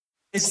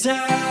It's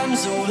time,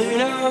 so hold it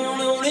on,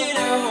 hold it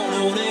on,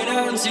 hold it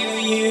on to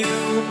you.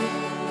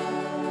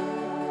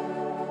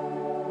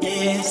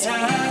 Yeah, it's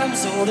time,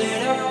 so hold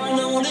it on,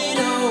 hold it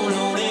on,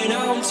 hold it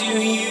on to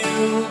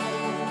you.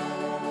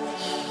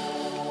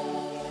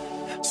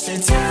 It's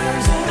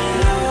time, so hold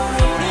it on,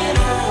 hold it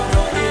on,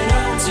 hold it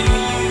on to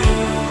you.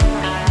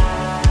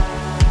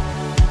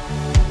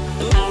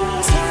 Oh,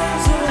 it's time,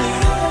 so hold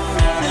it on,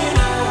 hold it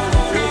on,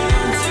 hold it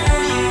on to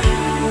you.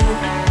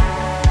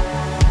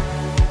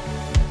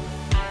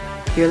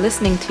 You're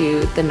listening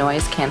to The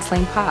Noise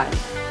Canceling Pod,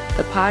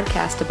 the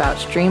podcast about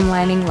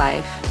streamlining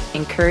life,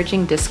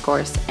 encouraging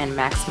discourse, and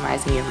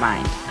maximizing your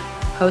mind.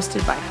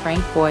 Hosted by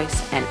Frank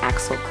Boyce and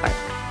Axel Clark.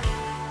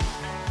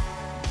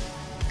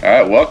 All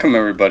right, welcome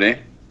everybody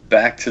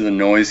back to The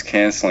Noise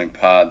Canceling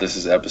Pod. This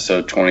is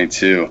episode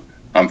 22.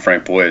 I'm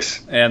Frank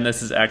Boyce. And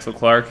this is Axel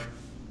Clark.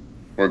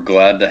 We're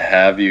glad to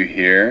have you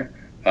here.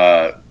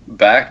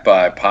 Backed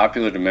by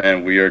popular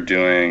demand, we are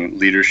doing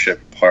Leadership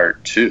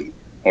Part 2.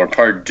 Or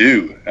Part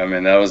Deux. I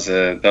mean, that was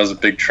a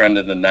big trend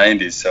in the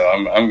 90s, so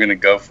I'm going to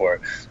go for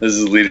it. This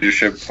is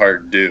Leadership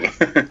Part Deux.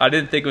 I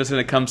didn't think it was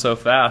going to come so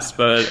fast,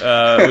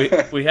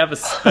 but we have a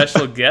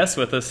special guest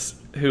with us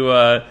who,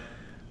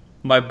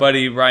 my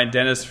buddy Ryan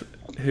Dennis,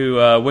 who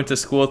went to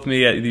school with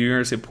me at the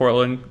University of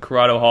Portland,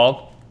 Corrado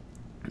Hall.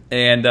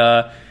 And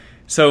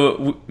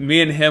so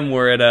me and him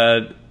were at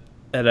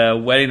a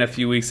wedding a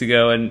few weeks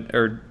ago,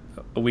 or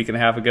a week and a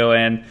half ago,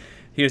 and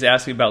he was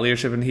asking about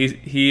leadership, and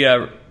he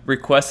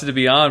requested to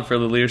be on for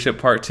the Leadership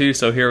Part 2,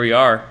 so here we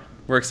are.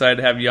 We're excited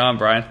to have you on,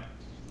 Brian.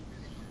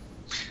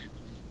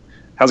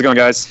 How's it going,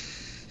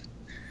 guys?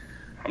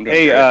 I'm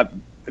doing great.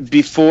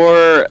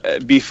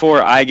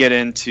 Before I get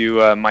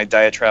into my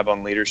diatribe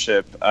on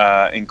leadership,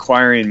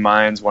 inquiring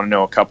minds want to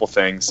know a couple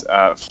things.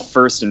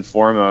 First and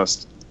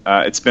foremost,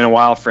 it's been a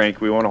while, Frank.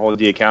 We want to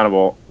hold you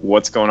accountable.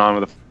 What's going on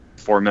with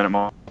the 4-minute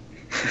mile?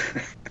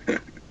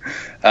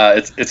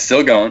 It's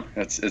still going.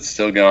 It's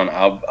still going.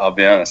 I'll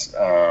be honest.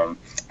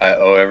 I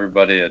owe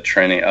everybody a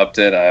training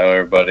update. I owe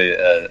everybody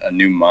a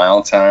new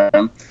mile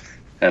time,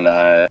 and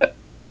I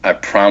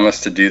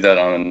promise to do that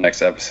on the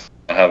next episode.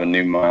 I'll have a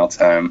new mile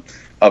time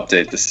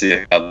update to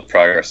see how the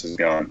progress is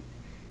going.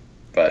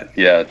 But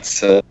yeah,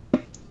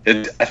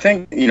 I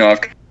think I've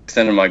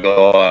extended my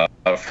goal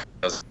of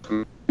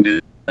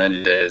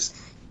 90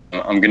 days.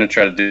 I'm gonna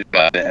try to do it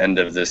by the end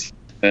of this.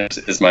 This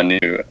is my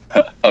new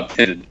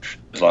updated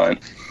deadline.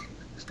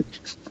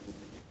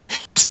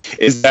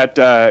 Is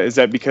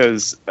that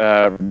because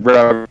not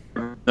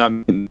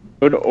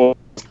good or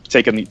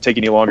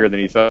taking you longer than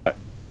you thought?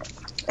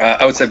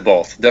 I would say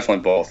both.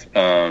 Definitely both.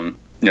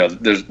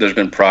 There's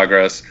been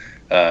progress.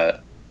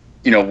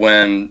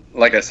 When,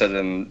 like I said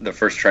in the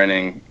first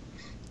training,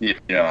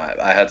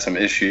 I had some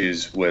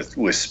issues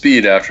with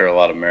speed after a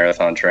lot of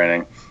marathon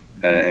training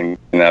and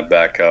that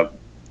back up.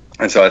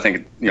 And so I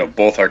think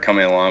both are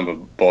coming along,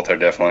 but both are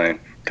definitely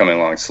coming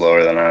along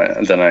slower than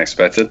I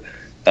expected.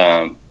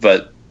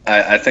 But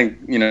I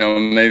think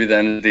maybe the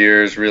end of the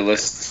year is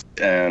realistic,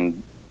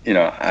 and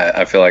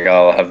I feel like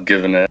I'll have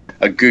given it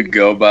a good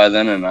go by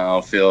then, and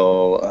I'll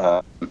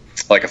feel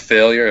like a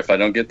failure if I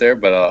don't get there,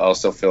 but I'll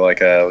still feel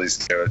like I at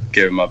least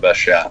gave it my best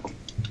shot.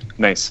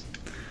 Nice.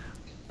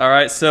 All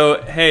right,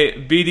 so hey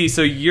BD,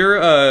 so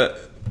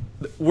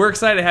we're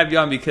excited to have you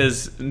on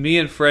because me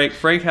and Frank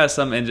has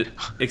some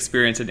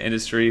experience in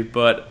industry,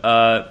 but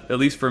at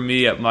least for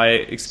me, my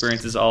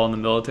experience is all in the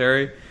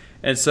military,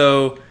 and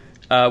so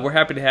we're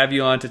happy to have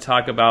you on to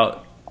talk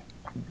about.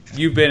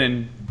 You've been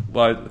in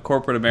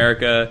corporate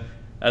America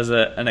as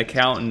an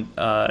accountant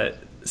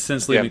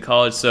since leaving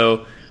college,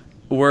 so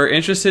we're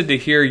interested to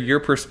hear your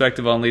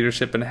perspective on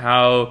leadership and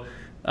how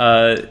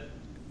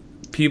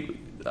people,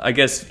 I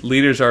guess,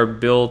 leaders are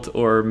built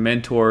or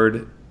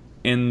mentored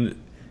in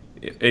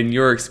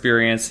your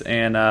experience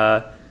and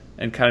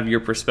kind of your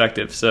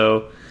perspective.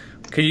 So,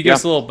 can you give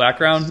us a little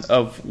background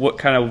of what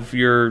kind of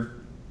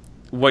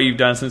what you've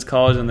done since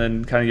college, and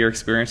then kind of your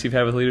experience you've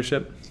had with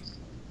leadership?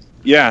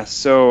 Yeah,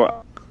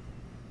 so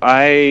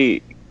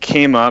I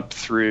came up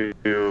through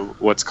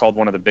what's called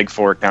one of the big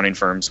four accounting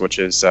firms, which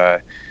was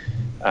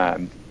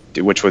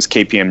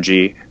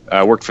KPMG.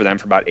 I worked for them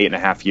for about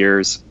 8.5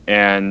 years,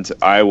 and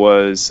I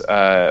was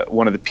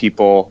one of the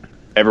people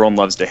everyone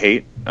loves to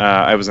hate.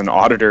 I was an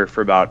auditor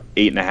for about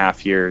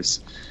 8.5 years.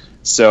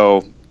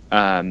 So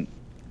I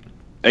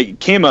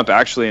came up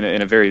actually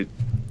in a very,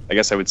 I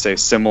guess I would say,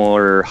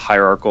 similar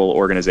hierarchical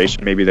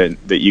organization, maybe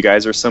that you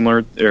guys are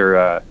similar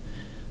or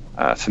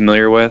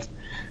familiar with.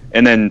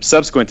 And then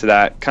subsequent to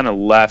that, kind of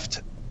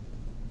left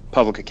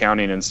public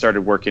accounting and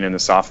started working in the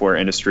software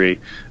industry,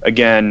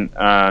 again,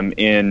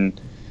 in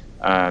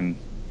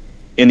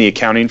the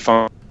accounting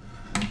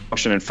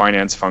function and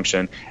finance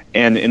function.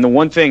 And the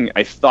one thing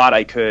I thought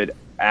I could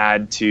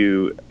add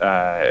to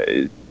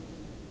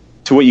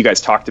what you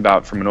guys talked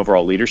about from an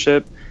overall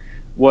leadership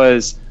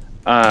was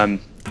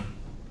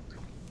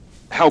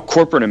how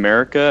corporate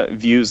America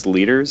views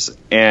leaders,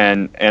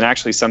 and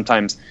actually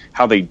sometimes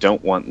how they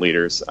don't want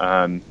leaders.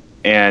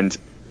 And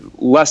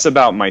less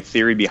about my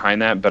theory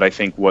behind that, but I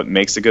think what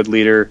makes a good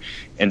leader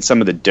and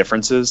some of the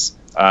differences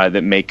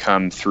that may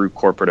come through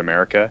corporate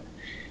America.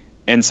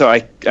 And so I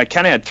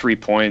kind of had 3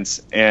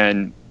 points,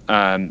 and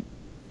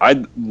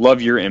I'd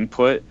love your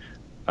input,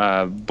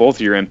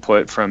 both your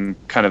input from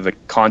kind of the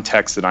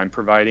context that I'm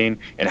providing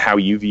and how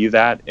you view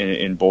that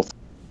in both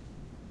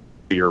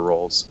your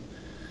roles.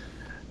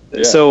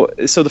 Yeah. So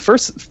the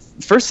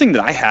first thing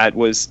that I had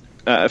was,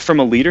 from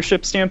a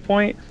leadership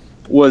standpoint,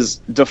 was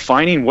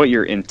defining what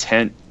your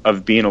intent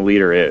of being a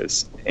leader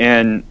is.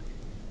 And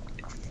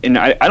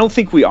I don't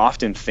think we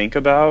often think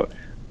about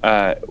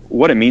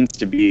what it means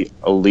to be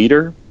a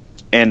leader,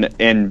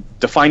 and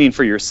defining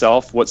for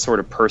yourself what sort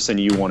of person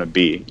you want to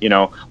be. You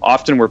know,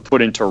 often we're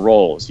put into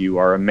roles. You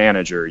are a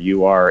manager,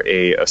 you are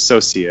a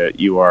associate,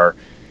 you are,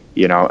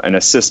 you know, an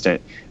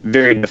assistant,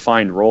 very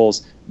defined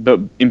roles. But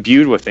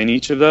imbued within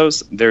each of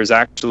those, there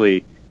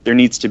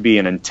needs to be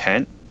an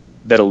intent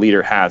that a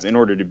leader has in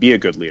order to be a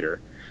good leader.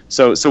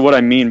 So what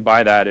I mean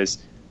by that is,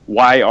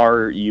 why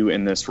are you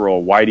in this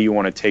role? Why do you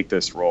want to take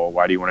this role?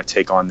 Why do you want to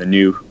take on the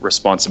new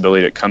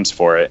responsibility that comes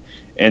for it?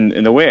 And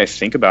the way I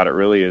think about it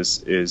really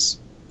is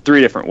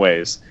 3 different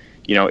ways.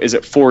 You know, is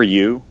it for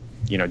you?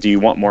 You know, do you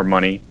want more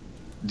money?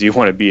 Do you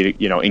want to be,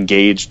 you know,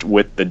 engaged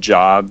with the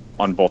job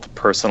on both a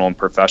personal and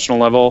professional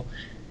level?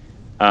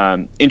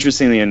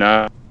 Interestingly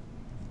enough,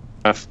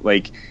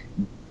 like,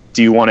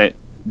 do you want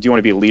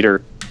to be a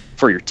leader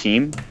for your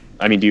team?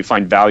 I mean, do you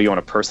find value on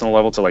a personal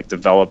level to like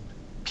develop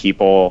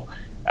people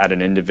at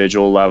an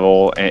individual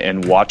level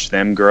and watch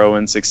them grow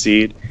and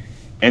succeed?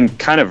 And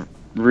kind of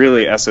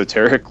really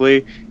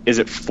esoterically, is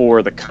it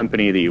for the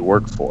company that you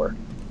work for?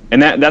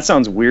 And that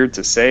sounds weird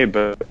to say,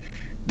 but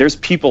there's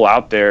people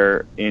out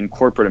there in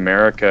corporate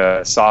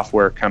America,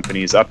 software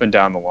companies, up and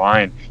down the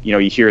line, you know,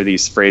 you hear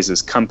these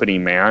phrases, company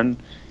man.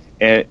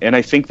 And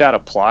I think that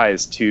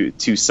applies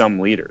to some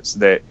leaders,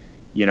 that,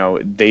 you know,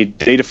 they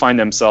define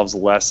themselves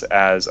less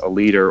as a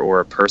leader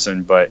or a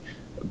person, but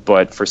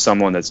for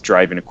someone that's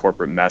driving a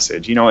corporate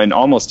message, you know, and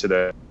almost to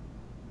the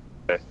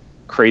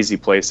crazy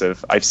place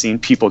of, I've seen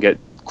people get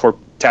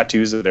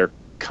tattoos of their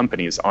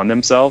companies on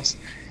themselves,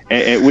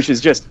 which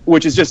is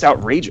just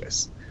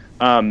outrageous.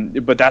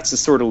 But that's the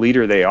sort of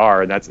leader they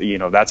are. And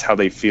that's how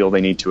they feel they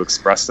need to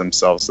express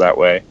themselves that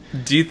way.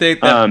 Do you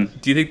think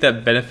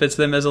that benefits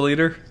them as a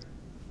leader?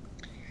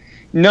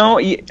 No,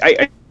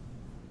 I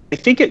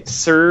think it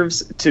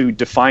serves to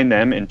define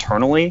them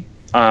internally.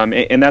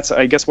 And that's,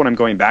 I guess, what I'm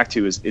going back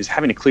to is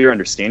having a clear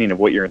understanding of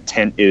what your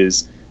intent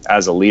is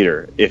as a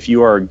leader. If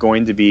you are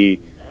going to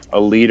be a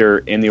leader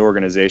in the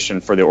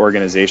organization for the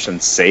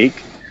organization's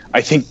sake,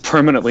 I think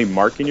permanently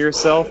marking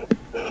yourself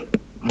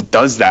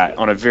does that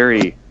on a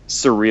very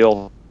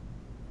surreal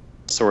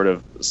sort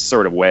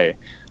of way.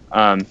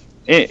 And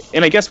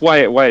I guess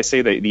why I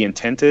say that the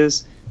intent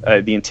is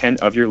the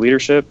intent of your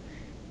leadership,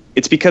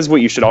 it's because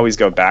what you should always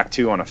go back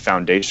to on a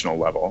foundational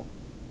level.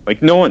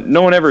 Like no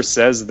one ever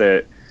says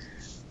that,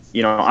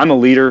 you know, I'm a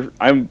leader.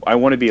 I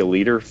want to be a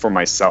leader for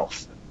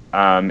myself.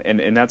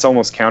 And that's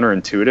almost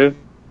counterintuitive.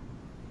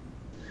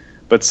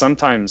 But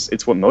sometimes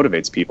it's what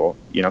motivates people.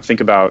 You know,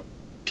 think about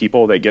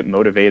people that get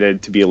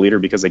motivated to be a leader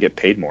because they get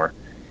paid more.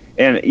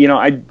 And, you know,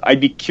 I'd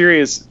be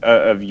curious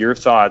of your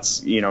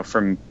thoughts, you know,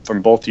 from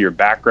both of your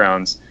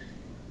backgrounds.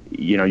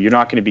 You know, you're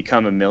not going to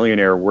become a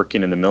millionaire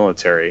working in the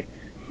military.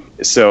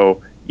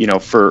 So, you know,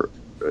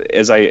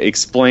 as I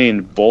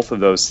explained both of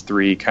those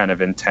 3 kind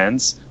of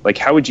intents, like,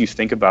 how would you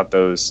think about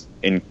those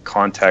in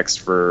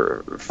context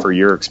for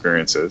your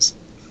experiences?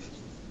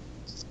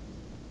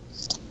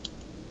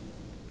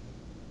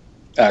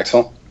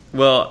 Axel?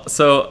 Well,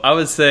 so I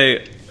would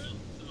say,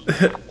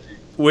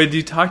 when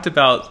you talked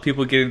about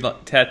people getting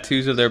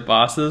tattoos of their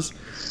bosses,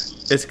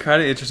 it's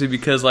kind of interesting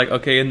because, like,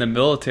 okay, in the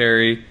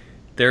military,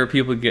 there are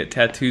people who get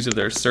tattoos of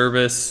their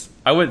service.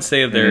 I wouldn't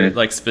say of their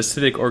like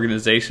specific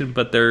organization,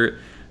 but their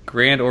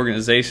grand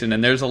organization,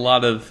 and there's a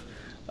lot of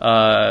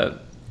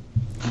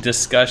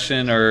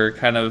discussion or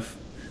kind of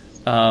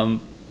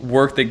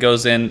work that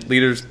goes in,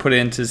 leaders put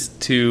into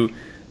to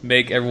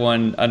make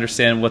everyone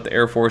understand what the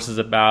Air Force is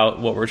about,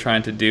 what we're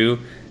trying to do.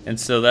 And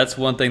so that's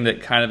one thing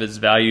that kind of is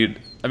valued.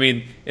 I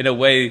mean, in a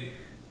way,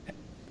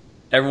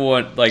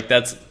 everyone, like,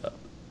 that's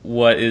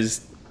what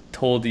is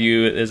told to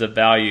you is a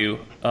value,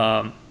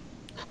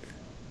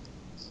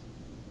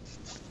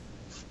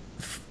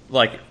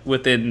 like,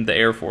 within the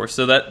Air Force.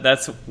 So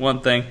that's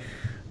one thing.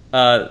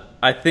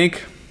 I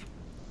think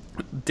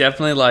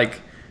definitely, like,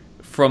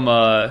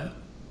 from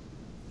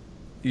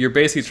you're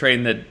basically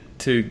trained that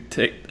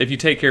if you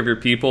take care of your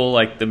people,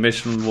 like, the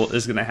mission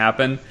is going to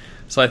happen.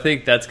 So I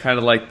think that's kind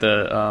of like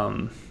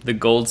the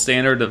gold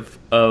standard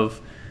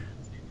of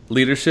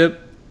leadership.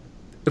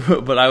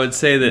 But I would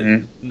say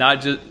that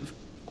not just,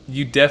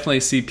 you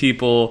definitely see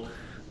people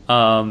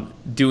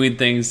doing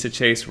things to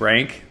chase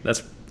rank.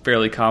 That's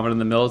fairly common in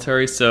the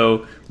military.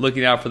 So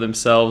looking out for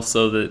themselves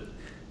so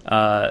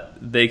that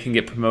they can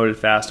get promoted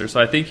faster. So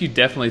I think you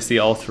definitely see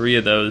all 3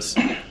 of those.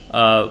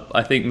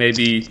 I think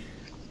maybe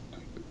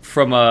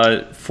for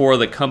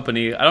the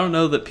company, I don't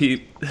know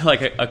that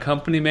like a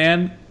company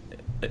man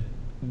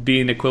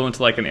being equivalent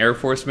to like an Air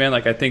Force man.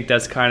 Like I think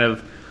that's kind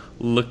of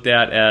looked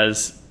at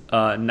as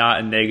not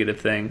a negative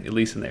thing, at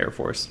least in the Air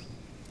Force.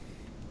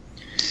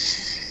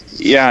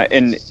 Yeah,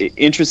 and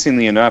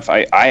interestingly enough,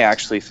 I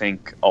actually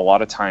think a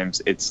lot of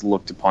times it's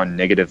looked upon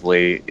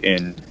negatively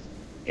in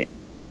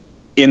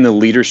the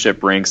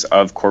leadership ranks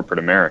of corporate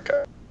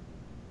America.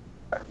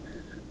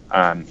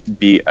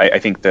 I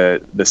think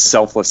the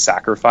selfless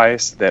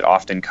sacrifice that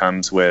often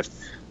comes with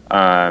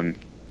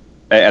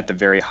at the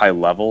very high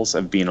levels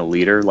of being a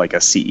leader, like a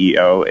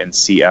CEO and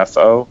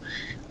CFO,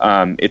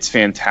 it's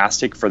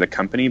fantastic for the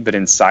company, but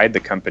inside the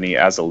company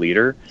as a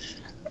leader,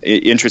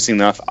 interesting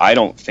enough, I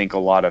don't think a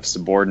lot of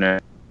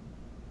subordinates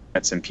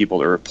and people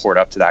that report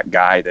up to that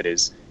guy that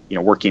is,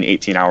 working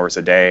 18 hours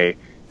a day,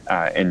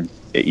 and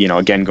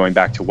again, going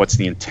back to what's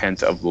the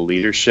intent of the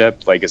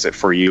leadership? Like, is it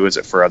for you? Is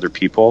it for other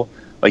people?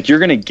 Like, you're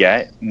going to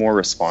get more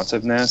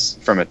responsiveness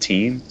from a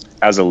team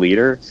as a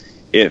leader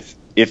if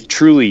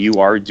truly you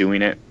are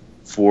doing it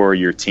for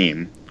your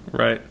team,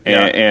 right?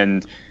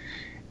 Yeah.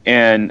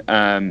 And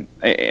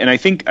I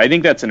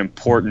think that's an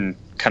important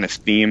kind of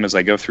theme as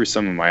I go through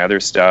some of my other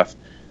stuff.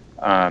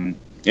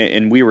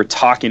 And we were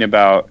talking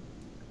about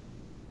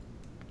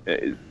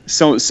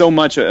so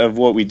much of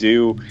what we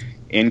do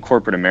in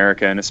corporate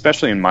America, and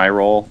especially in my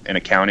role in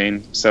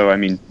accounting. So, I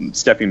mean,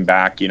 stepping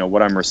back,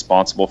 what I'm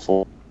responsible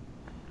for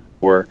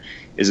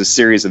is a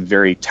series of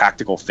very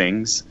tactical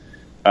things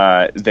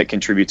that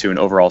contribute to an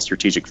overall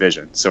strategic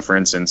vision. So, for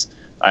instance,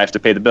 I have to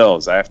pay the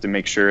bills. I have to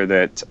make sure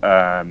that,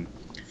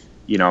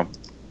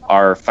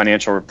 our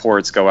financial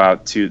reports go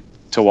out to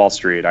Wall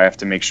Street. I have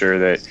to make sure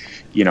that,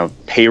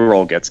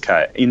 payroll gets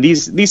cut. And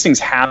these things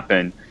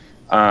happen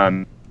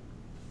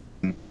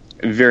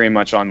very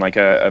much on like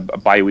a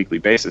bi-weekly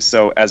basis.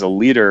 So as a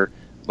leader,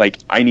 like,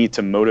 I need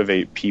to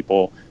motivate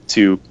people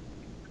to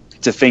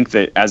think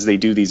that as they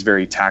do these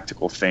very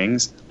tactical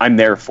things, I'm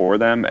there for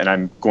them and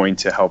I'm going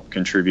to help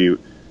contribute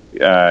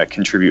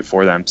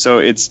for them. So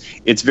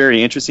it's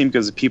very interesting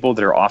because the people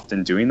that are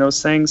often doing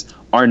those things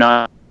are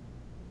not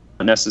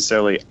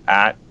necessarily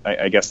at,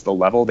 I guess, the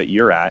level that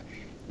you're at.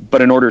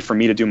 But in order for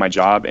me to do my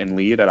job and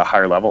lead at a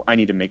higher level, I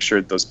need to make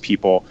sure that those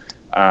people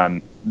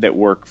that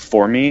work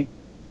for me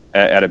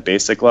at a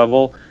basic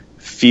level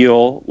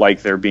feel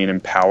like they're being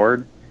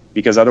empowered,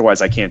 because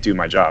otherwise I can't do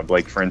my job.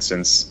 Like, for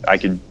instance, I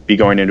could be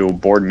going into a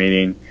board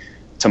meeting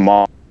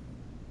tomorrow,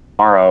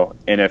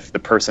 and if the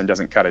person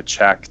doesn't cut a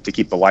check to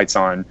keep the lights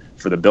on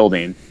for the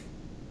building,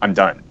 I'm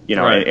done.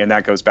 Right. And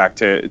that goes back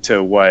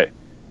to what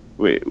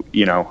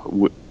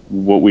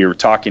what we were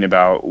talking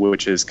about,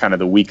 which is kind of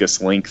the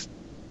weakest link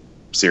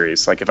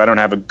series. Like, if I don't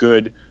have a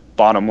good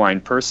bottom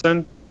line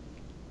person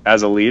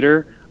as a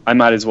leader, I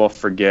might as well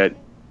forget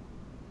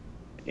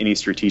any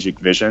strategic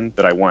vision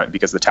that I want,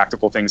 because the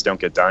tactical things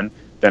don't get done.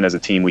 Then as a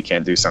team, we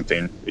can't do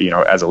something,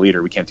 as a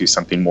leader, we can't do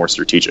something more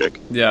strategic.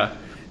 Yeah.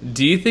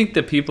 Do you think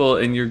the people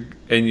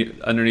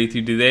underneath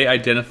you, do they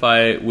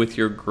identify with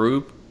your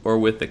group or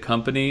with the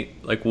company?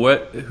 Like,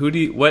 what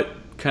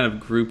kind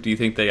of group do you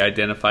think they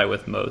identify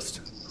with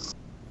most?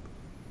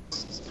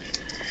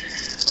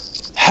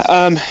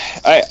 On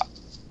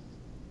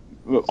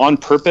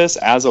purpose,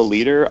 as a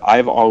leader,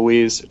 I've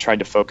always tried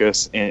to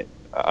focus as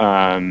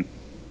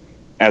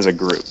a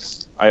group.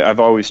 I've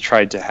always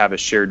tried to have a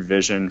shared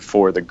vision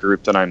for the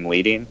group that I'm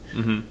leading,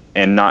 mm-hmm.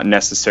 and not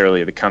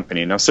necessarily the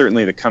company. Now,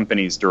 certainly the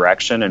company's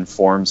direction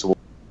informs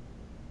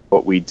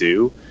what we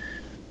do,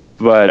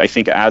 but I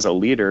think as a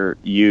leader,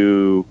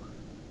 you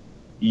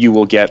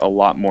will get a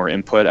lot more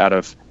input out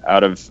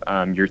of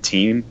your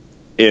team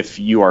if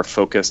you are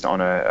focused on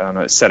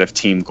a set of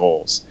team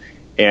goals.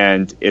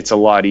 And it's a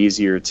lot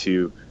easier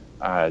to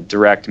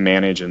direct,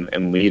 manage,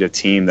 and lead a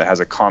team that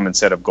has a common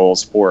set of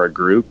goals for a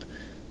group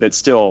that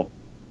still,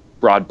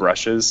 broad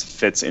brushes,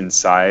 fits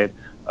inside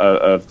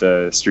of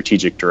the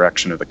strategic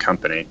direction of the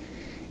company.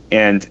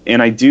 And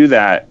I do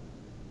that,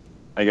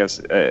 I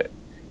guess,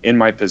 in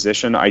my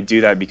position, I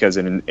do that because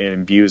it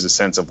imbues a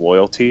sense of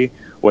loyalty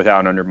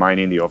without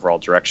undermining the overall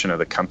direction of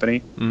the company.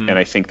 Mm-hmm. And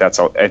I think that's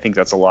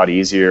a lot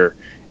easier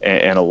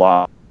and a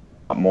lot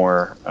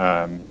more,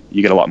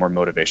 you get a lot more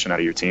motivation out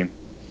of your team.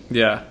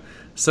 Yeah.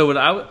 So when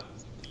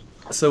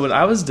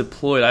I was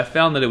deployed, I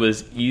found that it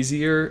was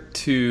easier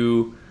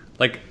to,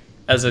 like,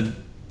 as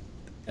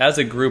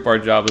a group, our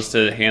job was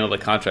to handle the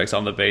contracts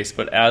on the base,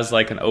 but as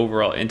like an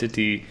overall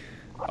entity,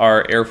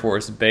 our Air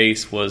Force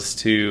base was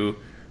to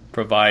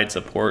provide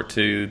support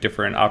to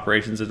different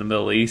operations in the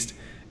Middle East.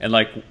 And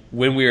like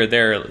when we were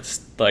there,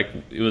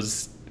 it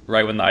was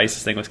right when the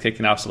ISIS thing was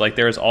kicking off. So like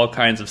there was all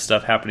kinds of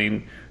stuff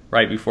happening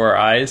right before our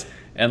eyes.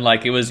 And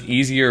like it was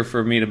easier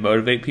for me to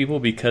motivate people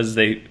because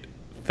they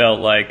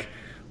felt like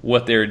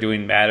what they were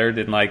doing mattered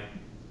and like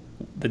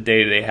the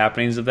day-to-day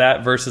happenings of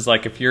that, versus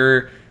like if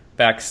you're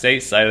back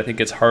stateside, I think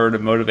it's harder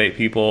to motivate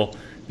people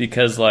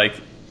because like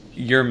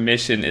your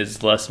mission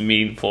is less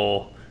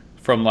meaningful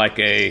from like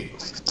a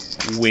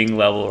wing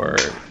level, or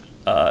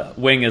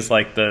wing is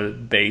like the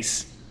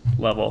base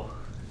level.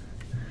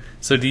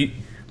 So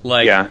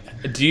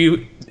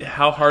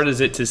how hard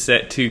is it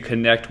to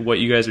connect what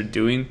you guys are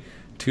doing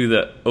to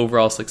the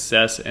overall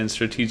success and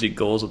strategic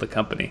goals of the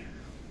company?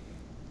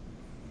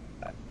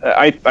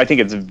 I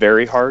think it's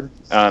very hard,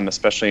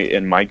 especially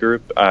in my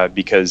group,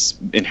 because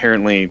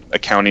inherently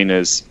accounting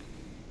is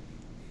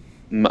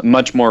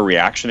much more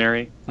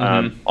reactionary.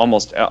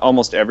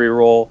 Almost every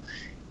role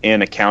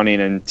in accounting,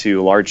 and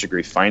to a large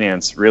degree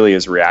finance, really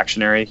is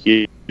reactionary.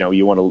 You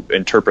want to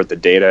interpret the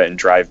data and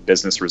drive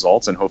business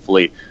results and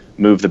hopefully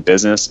move the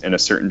business in a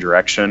certain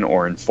direction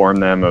or inform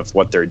them of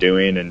what they're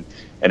doing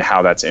and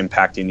how that's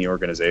impacting the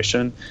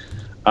organization.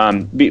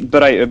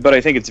 But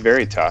I think it's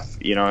very tough,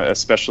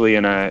 especially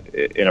in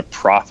a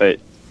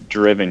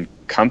profit-driven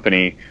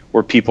company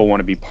where people want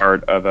to be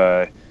part of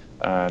a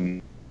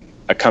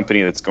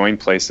company that's going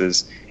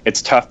places.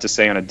 It's tough to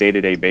say on a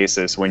day-to-day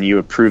basis when you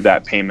approve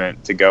that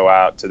payment to go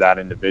out to that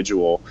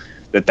individual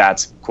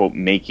that's, quote,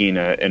 making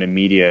an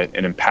immediate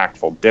and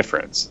impactful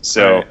difference.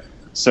 So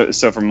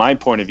from my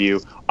point of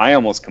view, I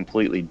almost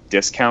completely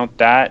discount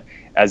that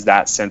as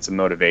that sense of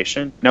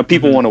motivation. Now,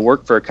 people want to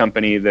work for a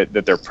company that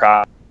they're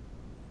proud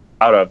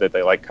of, that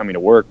they like coming to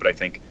work, but I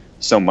think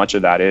so much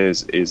of that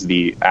is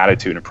the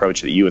attitude and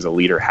approach that you as a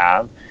leader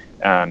have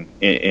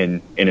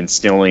in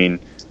instilling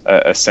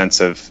a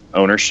sense of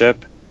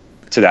ownership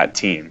to that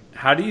team.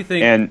 How do you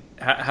think? And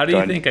how do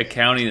you think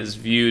accounting is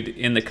viewed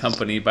in the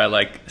company by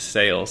like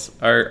sales?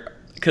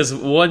 Because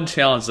one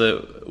challenge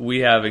that we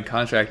have in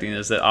contracting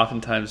is that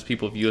oftentimes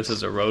people view us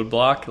as a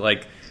roadblock.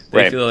 Like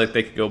they feel like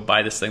they could go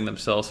buy this thing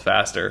themselves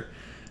faster.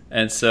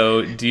 And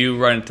so, do you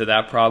run into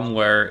that problem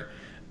where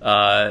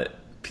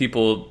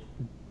people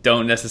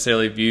don't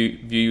necessarily view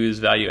you as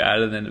value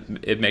added, and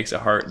it makes it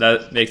hard?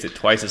 That makes it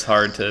twice as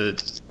hard to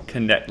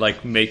connect,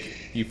 like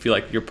make you feel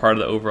like you're part of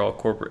the overall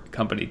corporate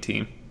company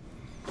team.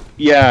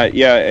 Yeah.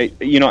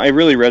 I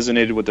really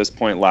resonated with this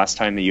point last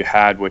time that you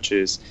had, which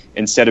is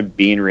instead of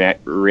being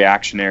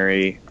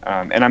reactionary,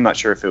 and I'm not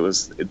sure if it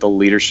was the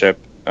leadership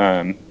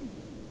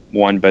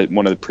one, but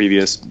one of the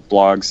previous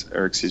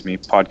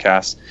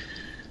podcasts.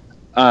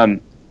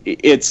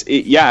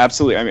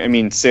 Absolutely. I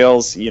mean,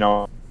 sales,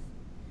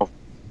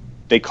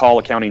 they call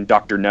accounting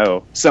Dr.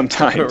 No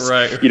sometimes,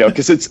 right?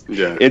 Because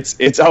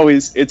it's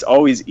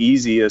always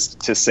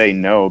easiest to say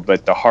no,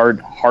 but the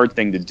hard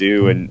thing to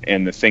do,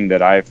 and the thing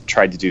that I've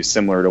tried to do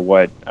similar to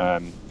what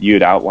you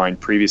had outlined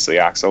previously,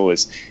 Axel,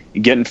 is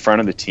get in front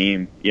of the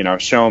team.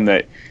 Show them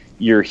that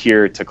you're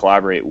here to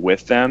collaborate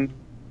with them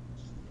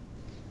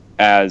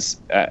as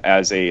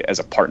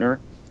a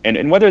partner,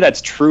 and whether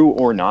that's true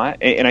or not.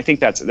 And I think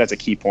that's a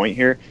key point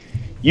here.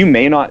 You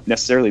may not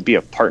necessarily be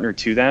a partner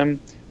to them,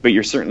 but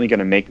you're certainly going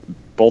to make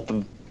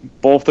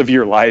both of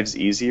your lives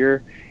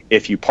easier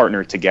if you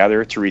partner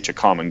together to reach a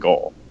common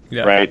goal,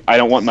 right? I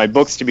don't want my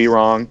books to be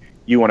wrong.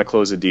 You want to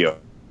close a deal.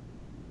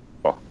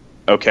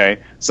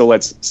 Okay, so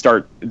let's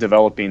start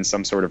developing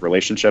some sort of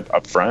relationship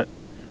up front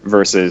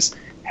versus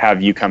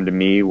have you come to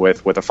me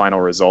with a final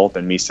result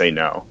and me say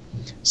no.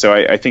 So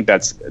I think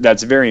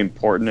that's very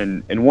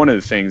important. And one of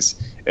the things,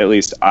 at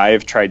least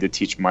I've tried to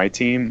teach my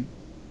team,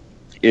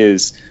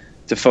 is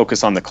to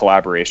focus on the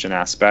collaboration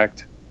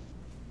aspect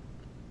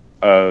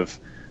of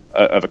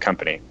a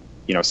company.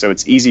 So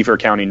it's easy for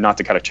accounting not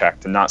to cut a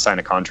check, to not sign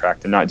a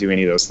contract, to not do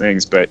any of those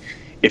things. But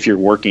if you're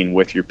working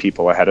with your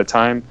people ahead of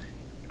time,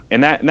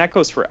 and that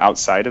goes for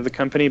outside of the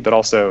company, but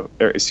also,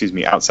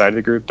 outside of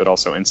the group, but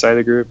also inside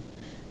the group.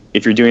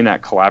 If you're doing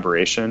that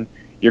collaboration,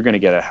 you're going to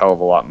get a hell of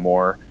a lot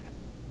more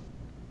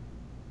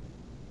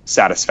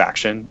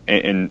satisfaction,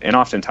 and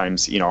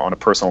oftentimes, on a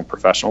personal and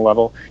professional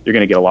level, you're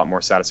going to get a lot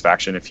more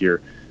satisfaction if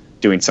you're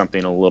doing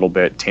something a little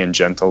bit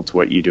tangential to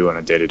what you do on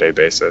a day-to-day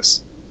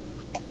basis.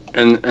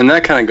 And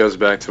that kind of goes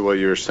back to what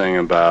you were saying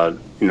about,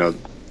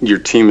 your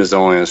team is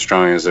only as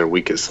strong as their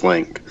weakest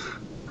link,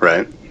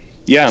 right?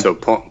 Yeah. So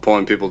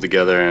pulling people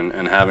together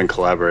and having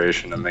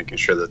collaboration and making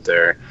sure that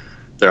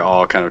they're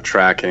all kind of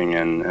tracking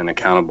and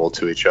accountable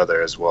to each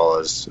other as well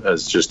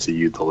as just to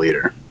you, the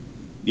leader.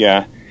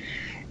 Yeah.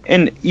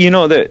 And,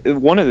 that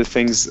one of the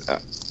things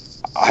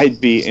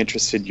I'd be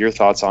interested in your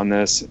thoughts on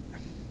this.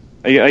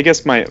 I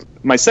guess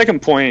my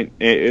second point,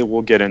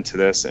 we'll get into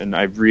this, and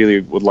I really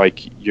would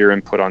like your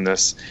input on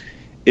this,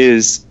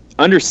 is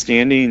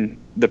understanding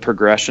the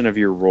progression of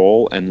your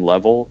role and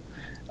level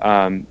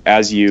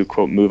as you,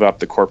 quote, move up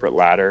the corporate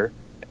ladder.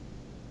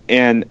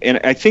 And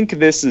I think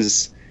this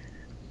is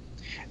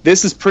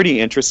pretty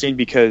interesting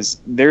because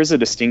there's a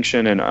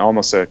distinction and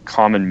almost a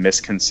common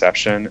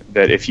misconception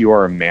that if you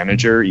are a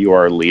manager, you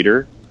are a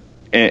leader.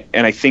 And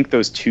I think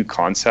those two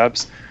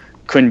concepts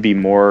couldn't be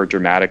more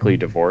dramatically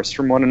divorced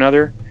from one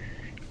another.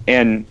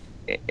 And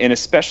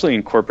especially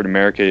in corporate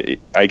America,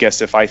 I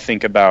guess if I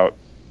think about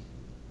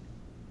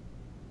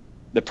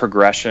the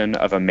progression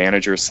of a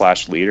manager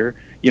 / leader,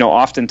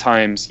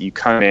 oftentimes you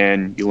come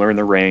in, you learn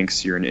the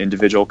ranks, you're an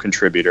individual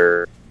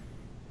contributor.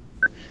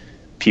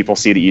 People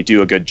see that you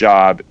do a good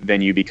job,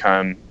 then you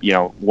become,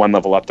 one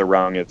level up the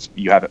rung. It's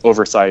you have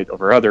oversight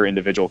over other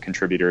individual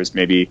contributors,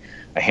 maybe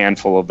a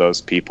handful of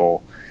those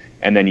people,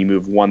 and then you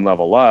move one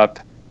level up,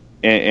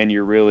 and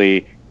you're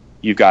really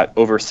you've got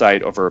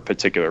oversight over a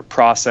particular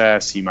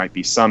process, you might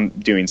be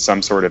doing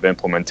some sort of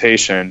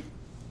implementation.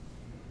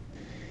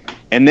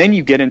 And then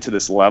you get into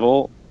this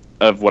level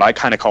of what I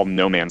kind of call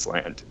no man's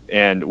land,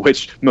 and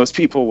which most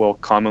people will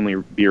commonly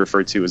be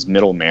referred to as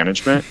middle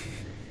management.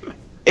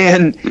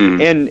 And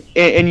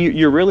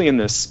you're really in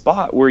this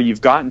spot where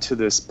you've gotten to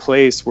this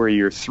place where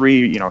you're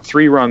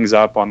three rungs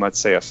up on, let's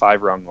say, a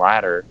 5-rung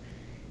ladder,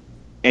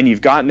 and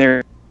you've gotten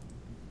there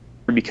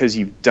because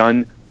you've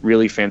done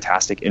really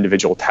fantastic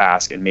individual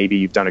tasks, and maybe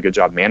you've done a good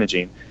job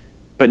managing.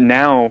 But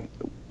now,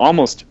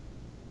 almost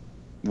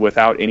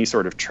without any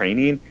sort of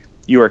training,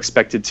 you are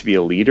expected to be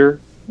a leader,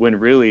 when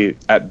really,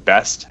 at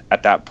best,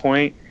 at that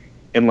point,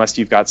 unless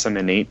you've got some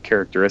innate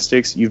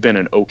characteristics, you've been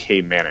an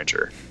okay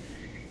manager.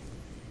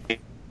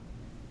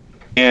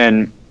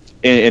 And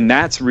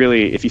that's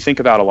really, if you think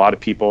about a lot of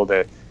people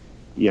that,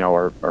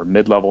 are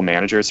mid-level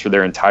managers for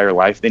their entire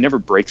life, they never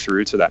break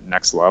through to that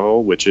next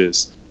level, which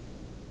is,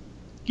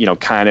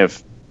 kind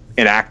of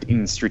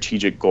enacting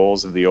strategic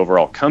goals of the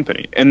overall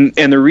company. And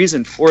the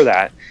reason for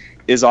that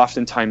is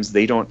oftentimes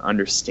they don't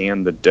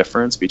understand the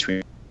difference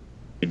between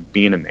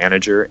being a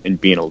manager and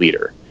being a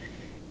leader.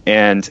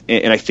 And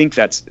I think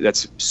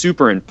that's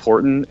super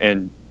important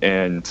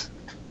and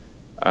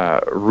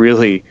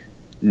really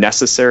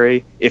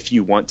necessary if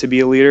you want to be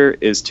a leader,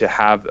 is to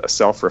have a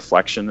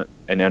self-reflection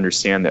and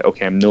understand that,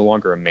 okay, I'm no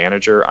longer a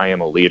manager, I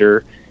am a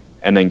leader.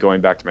 And then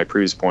going back to my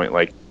previous point,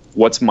 like,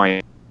 what's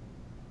my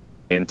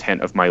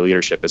intent of my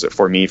leadership? Is it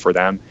for me, for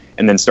them?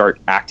 And then start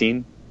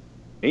acting.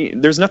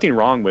 There's nothing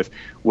wrong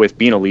with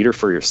being a leader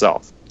for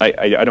yourself.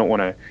 I don't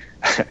want to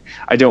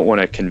I don't want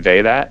to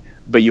convey that,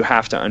 but you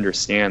have to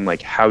understand,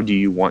 like, how do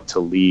you want to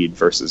lead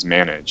versus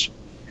manage?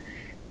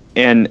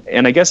 And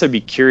I guess I'd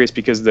be curious,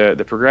 because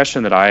the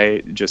progression that I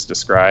just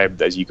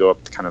described as you go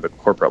up kind of the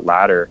corporate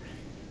ladder,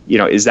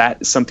 is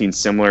that something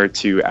similar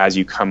to as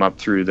you come up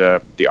through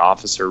the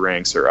officer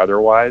ranks or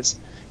otherwise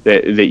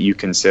that you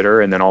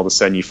consider, and then all of a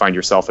sudden you find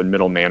yourself in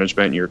middle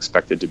management and you're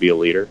expected to be a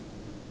leader?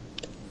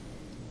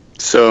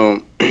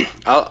 So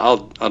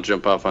I'll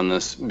jump off on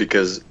this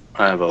because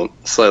I have a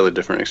slightly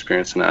different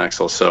experience than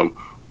Axel. So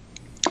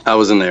I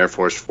was in the Air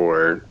Force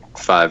for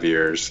 5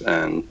 years,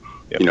 and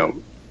Yep.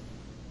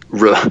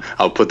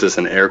 I'll put this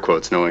in air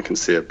quotes, no one can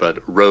see it,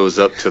 but rose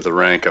up to the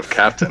rank of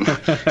captain.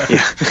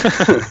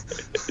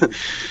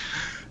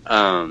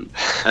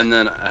 And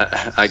then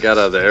I got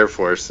out of the Air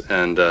Force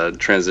and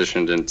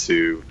transitioned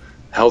into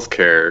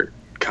healthcare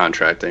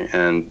contracting.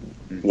 And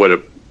what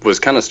it was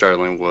kind of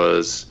startling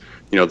was,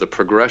 the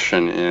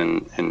progression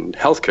in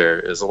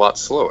healthcare is a lot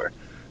slower.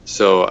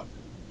 So,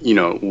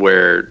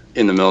 where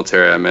in the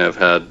military I may have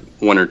had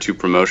 1 or 2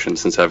 promotions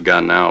since I've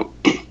gotten out,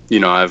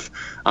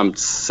 I'm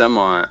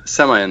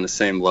semi in the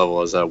same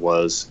level as I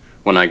was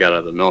when I got out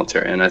of the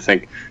military. And I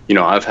think,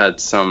 I've had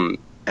some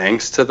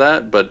angst to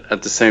that, but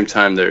at the same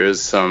time, there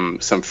is some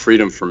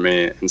freedom for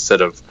me,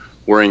 instead of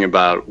worrying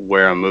about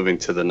where I'm moving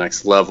to the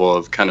next level,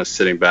 of kind of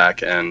sitting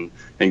back and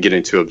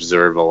getting to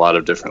observe a lot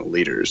of different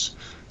leaders.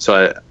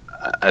 So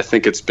I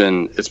think it's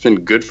been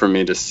good for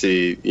me to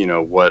see,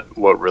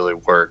 what really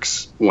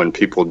works when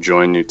people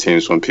join new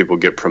teams, when people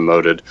get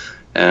promoted.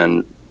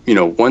 And,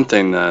 one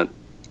thing that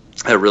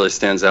really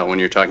stands out when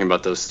you're talking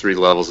about those 3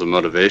 levels of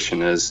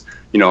motivation is,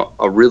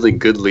 a really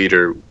good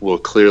leader will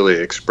clearly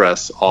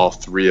express all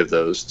 3 of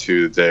those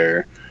to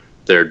their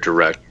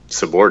direct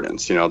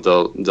subordinates.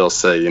 They'll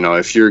say,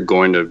 if you're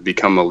going to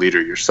become a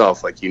leader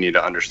yourself, like, you need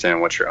to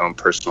understand what your own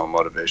personal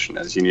motivation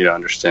is. You need to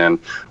understand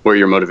where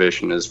your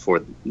motivation is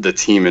for the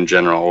team in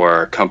general or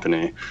our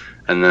company,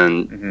 and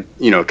then,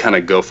 kind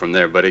of go from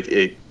there. But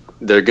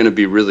they're going to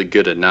be really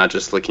good at not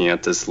just looking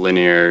at this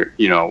linear,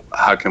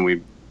 how can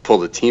we pull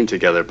the team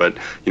together, but,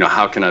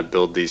 how can I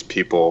build these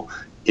people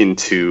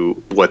into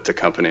what the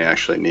company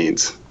actually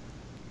needs?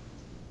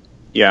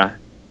 Yeah.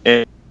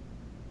 And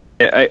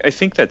I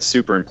think that's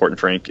super important,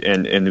 Frank,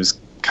 and it was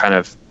kind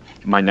of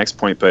my next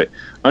point, but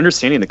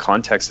understanding the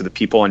context of the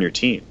people on your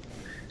team.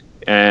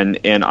 And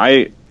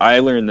I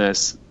learned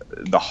this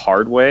the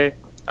hard way.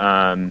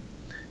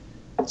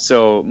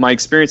 So my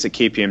experience at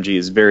KPMG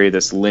is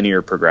this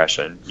linear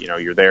progression.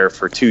 You're there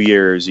for 2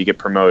 years, you get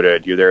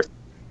promoted. You're there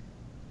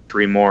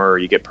 3 more,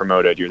 you get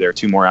promoted. You're there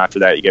 2 more after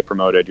that, you get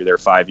promoted. You're there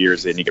 5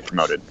 years, and you get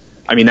promoted.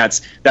 I mean,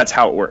 that's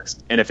how it works.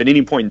 And if at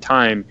any point in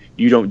time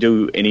you don't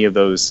do any of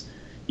those,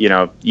 you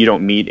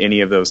don't meet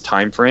any of those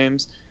time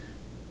frames,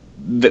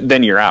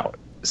 then you're out.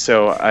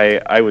 So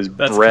I was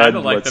that's bred. kind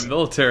of like the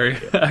military,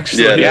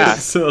 actually. Yeah.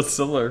 So it's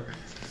similar.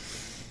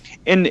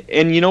 And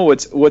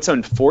what's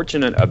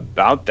unfortunate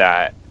about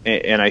that,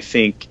 and I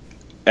think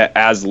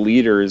as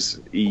leaders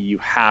you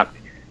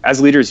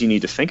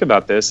need to think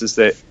about this, is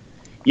that,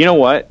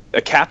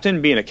 a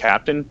captain being a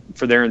captain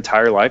for their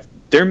entire life,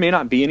 there may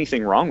not be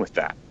anything wrong with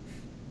that.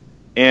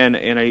 And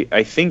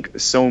I think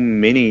so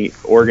many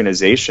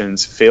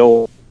organizations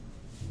fail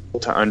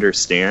to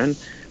understand.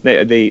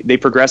 They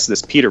progress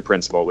this Peter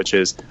principle, which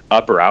is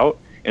up or out.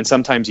 And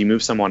sometimes you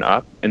move someone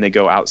up and they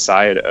go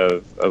outside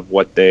of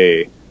what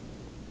they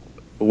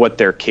what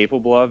they're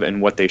capable of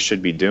and what they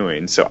should be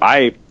doing. So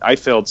I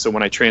failed. So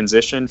when I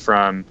transitioned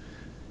from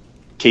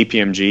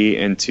KPMG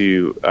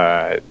into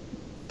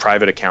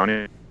private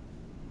accounting,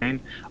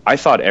 I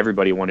thought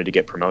everybody wanted to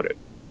get promoted.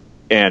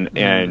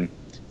 And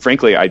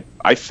frankly,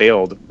 I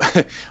failed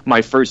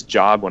my first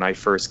job when I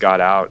first got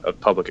out of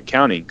public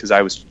accounting, because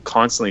I was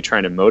constantly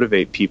trying to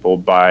motivate people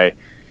by,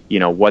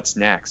 what's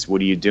next?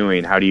 What are you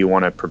doing? How do you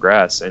want to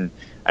progress? And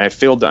I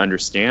failed to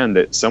understand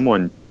that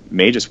someone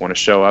may just want to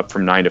show up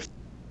from 9 to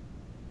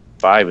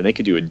 5 and they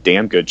could do a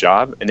damn good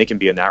job and they can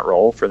be in that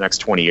role for the next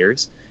 20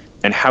 years.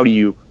 And how do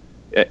you,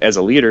 as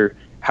a leader,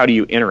 how do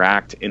you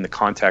interact in the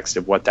context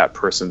of what that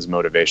person's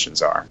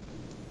motivations are?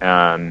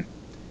 And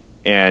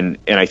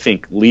I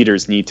think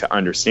leaders need to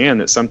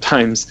understand that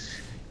sometimes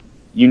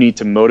you need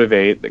to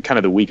motivate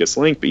the weakest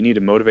link, but you need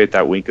to motivate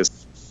that weakest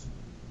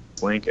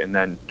link. And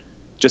then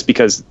just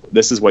because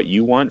this is what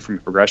you want from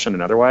progression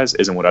and otherwise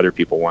isn't what other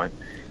people want.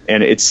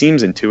 And it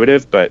seems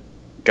intuitive, but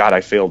God,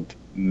 I failed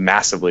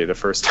massively the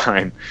first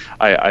time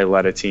I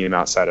led a team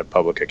outside of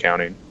public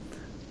accounting.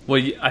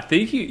 Well, I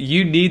think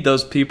you need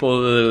those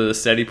people that are the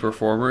steady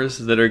performers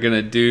that are going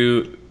to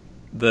do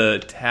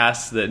the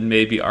tasks that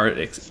maybe aren't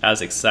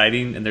as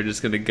exciting, and they're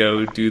just going to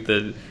go do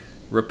the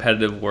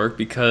repetitive work,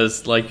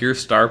 because like your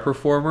star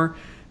performer,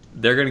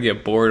 they're going to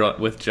get bored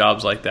with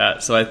jobs like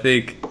that. So I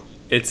think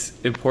it's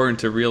important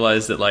to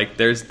realize that like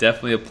there's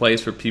definitely a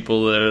place for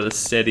people that are the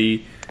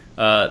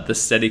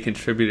steady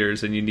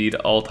contributors, and you need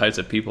all types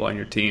of people on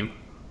your team.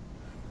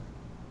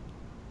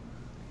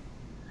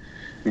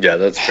 Yeah,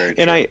 that's very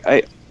true. And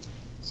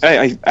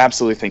I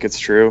absolutely think it's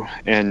true.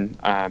 And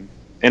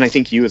I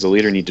think you as a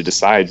leader need to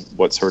decide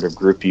what sort of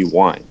group you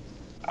want.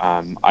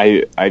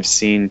 I've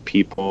seen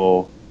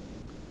people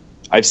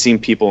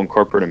in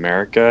corporate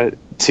America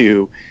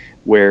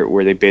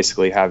where they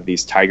basically have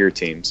these tiger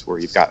teams where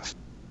you've got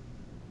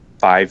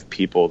 5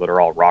 people that are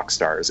all rock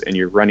stars and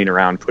you're running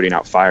around putting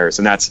out fires,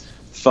 and that's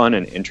fun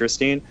and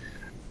interesting.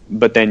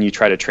 But then you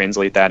try to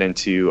translate that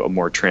into a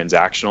more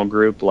transactional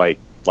group like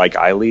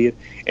I lead,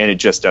 and it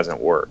just doesn't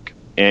work.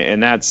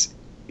 And that's,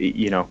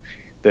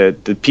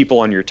 the people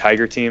on your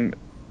tiger team.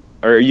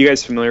 Are you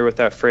guys familiar with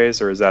that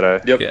phrase, or is that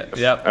a? Yep.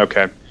 Yeah.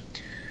 Okay.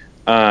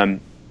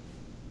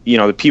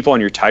 The people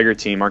on your tiger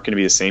team aren't going to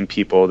be the same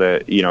people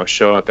that,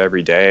 show up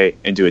every day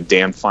and do a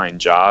damn fine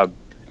job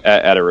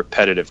at a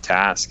repetitive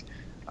task.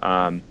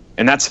 And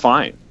that's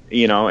fine,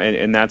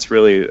 and that's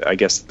really, I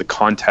guess, the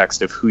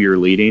context of who you're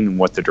leading and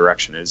what the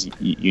direction is.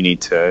 You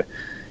need to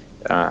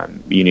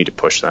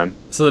push them.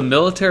 So the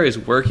military is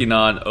working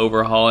on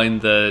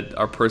overhauling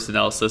our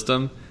personnel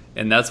system,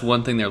 and that's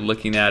one thing they're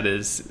looking at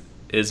is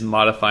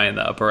modifying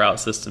the upper out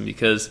system,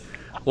 because,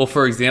 well,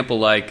 for example,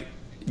 like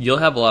you'll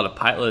have a lot of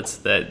pilots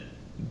that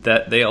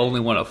they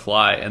only want to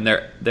fly, and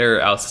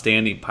they're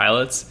outstanding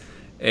pilots.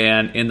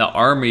 And in the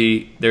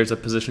Army, there's a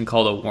position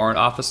called a warrant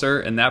officer,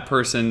 and that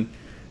person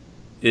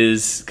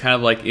is kind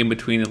of like in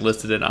between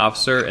enlisted and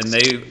officer, and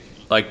they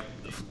like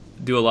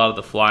do a lot of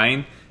the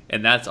flying,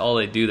 and that's all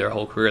they do their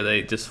whole career.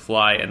 They just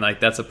fly, and like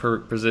that's a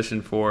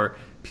position for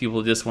people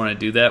who just want to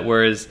do that.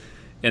 Whereas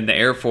in the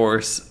Air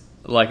Force,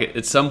 like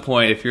at some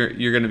point, if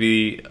you're going to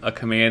be a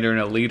commander and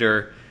a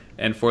leader,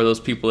 and for those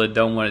people that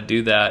don't want to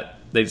do that,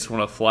 they just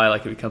want to fly,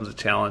 like it becomes a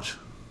challenge.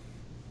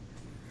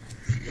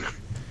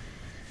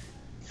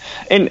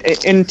 And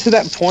to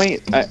that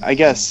point, I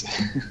guess,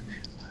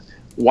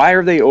 why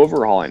are they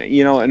overhauling it?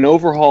 An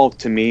overhaul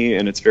to me,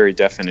 in its very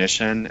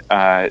definition,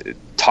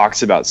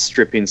 talks about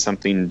stripping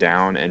something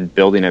down and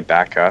building it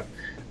back up,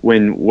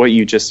 when what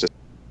you just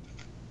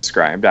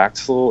described,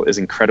 Axel, is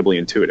incredibly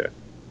intuitive,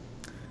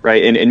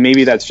 right? And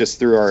maybe that's just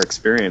through our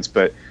experience,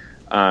 but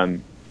I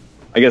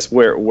guess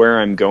where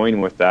I'm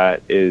going with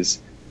that is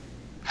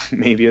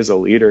maybe as a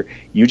leader,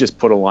 you just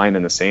put a line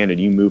in the sand and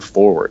you move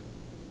forward.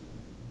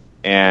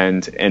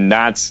 And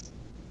that's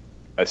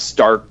a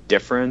stark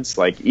difference.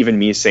 Like even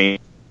me saying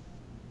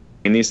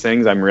these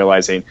things, I'm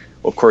realizing,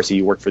 well, of course,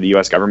 you work for the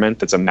U.S. government.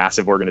 That's a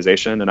massive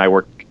organization. And I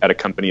work at a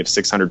company of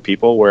 600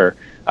 people where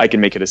I can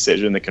make a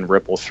decision that can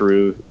ripple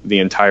through the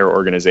entire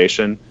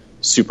organization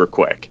super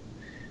quick.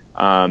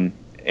 And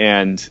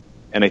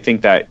I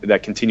think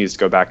that continues to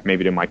go back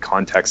maybe to my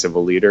context of a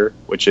leader,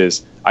 which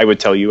is I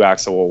would tell you,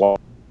 Axel, well,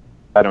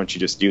 why don't you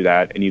just do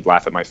that? And you'd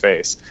laugh at my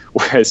face.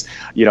 Whereas,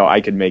 I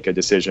could make a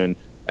decision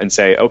and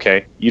say,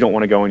 okay, you don't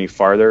want to go any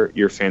farther.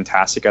 You're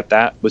fantastic at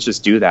that. Let's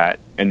just do that.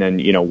 And then,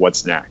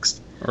 what's next?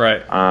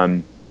 Right.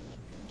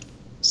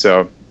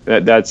 So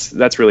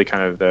that's really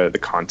kind of the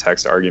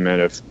context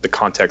argument of the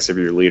context of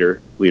your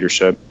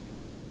leadership.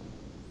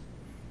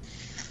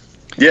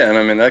 Yeah. And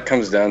I mean, that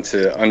comes down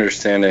to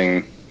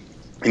understanding,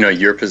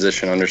 your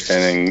position,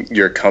 understanding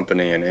your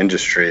company and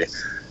industry.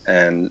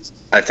 And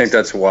I think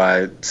that's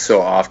why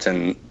so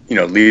often,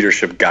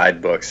 leadership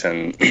guidebooks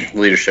and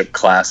leadership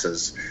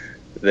classes,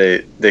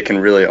 they can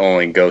really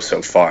only go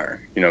so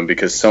far,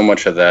 because so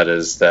much of that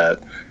is that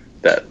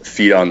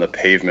feet on the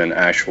pavement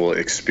actual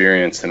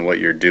experience in what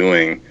you're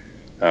doing,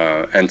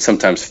 and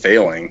sometimes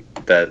failing,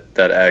 that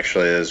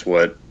actually is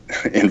what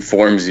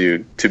informs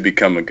you to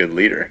become a good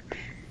leader.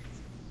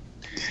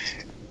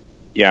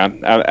 Yeah,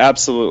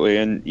 absolutely.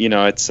 And,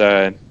 it's,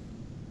 I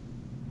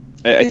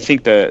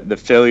think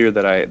the failure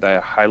that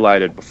I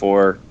highlighted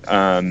before,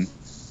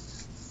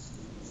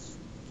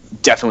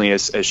 definitely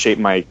has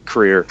shaped my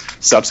career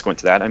subsequent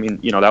to that. I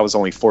mean, that was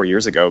only 4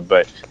 years ago,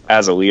 but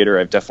as a leader,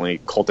 I've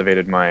definitely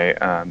cultivated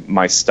my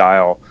my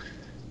style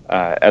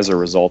as a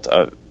result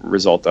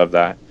of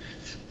that.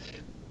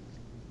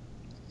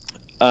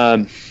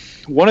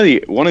 One of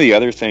the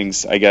other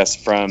things, I guess,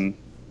 from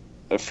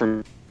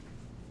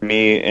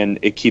me, and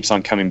it keeps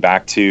on coming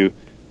back to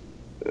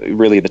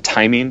really the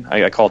timing.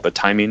 I call it the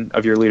timing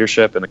of your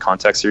leadership and the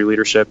context of your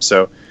leadership.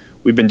 So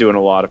we've been doing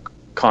a lot of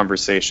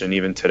conversation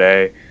even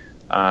today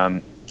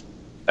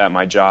at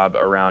my job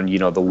around,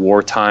 the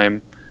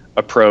wartime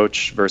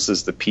approach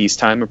versus the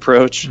peacetime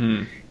approach.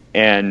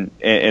 And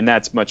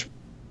that's much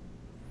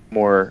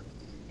more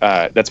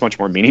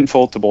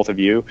meaningful to both of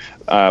you.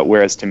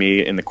 Whereas to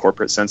me, in the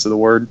corporate sense of the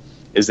word,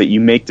 is that you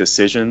make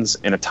decisions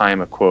in a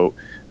time of, quote,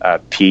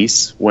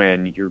 peace,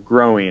 when you're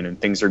growing and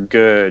things are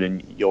good,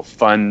 and you'll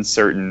fund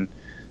certain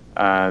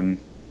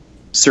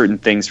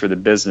things for the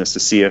business to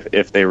see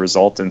if they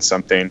result in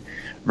something,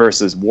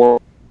 versus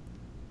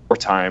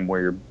wartime,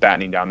 where you're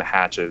battening down the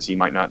hatches. You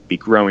might not be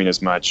growing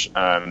as much.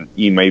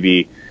 You may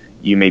be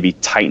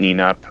tightening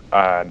up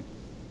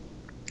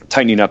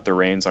the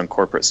reins on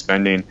corporate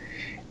spending,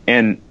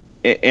 and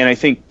I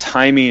think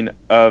timing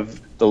of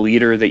the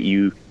leader that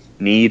you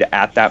need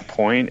at that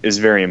point is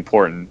very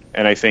important.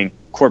 And I think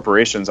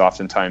corporations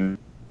oftentimes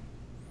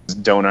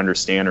don't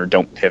understand or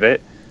don't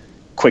pivot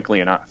quickly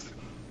enough.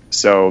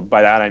 So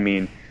by that I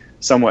mean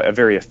a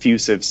very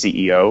effusive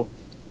CEO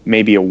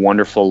may be a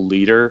wonderful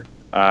leader.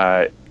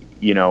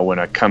 When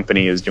a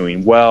company is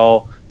doing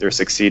well, they're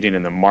succeeding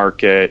in the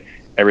market,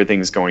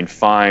 everything's going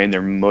fine,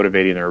 they're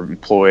motivating their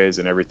employees,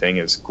 and everything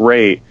is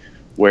great.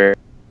 Where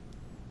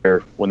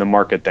when the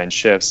market then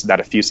shifts, that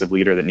effusive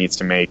leader that needs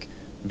to make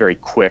very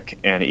quick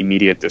and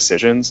immediate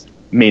decisions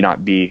may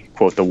not be,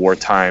 quote, the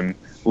wartime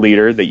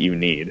leader that you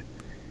need.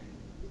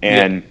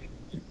 And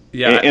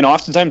and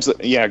oftentimes,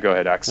 go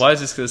ahead, X. Well, I was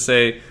just going to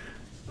say,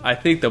 I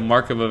think the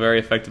mark of a very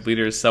effective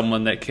leader is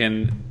someone that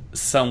can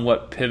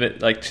somewhat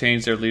pivot, like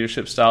change their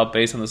leadership style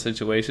based on the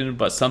situation.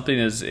 But something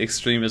as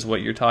extreme as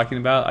what you're talking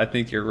about, I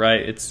think you're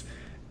right. It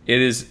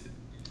is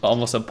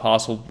almost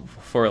impossible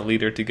for a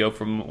leader to go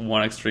from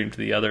one extreme to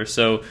the other.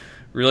 So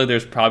really,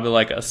 there's probably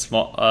like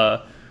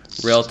a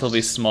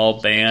relatively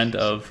small band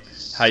of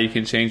how you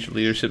can change your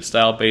leadership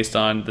style based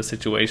on the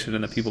situation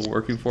and the people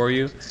working for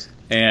you.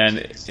 And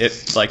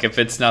if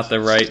it's not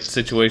the right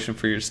situation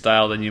for your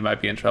style, then you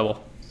might be in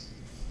trouble.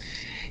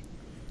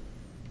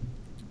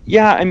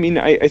 Yeah, I mean,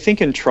 I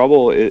think in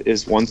trouble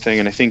is one thing,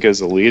 and I think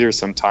as a leader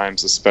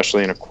sometimes,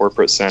 especially in a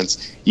corporate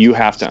sense, you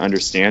have to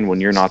understand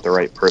when you're not the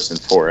right person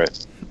for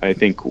it. I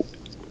think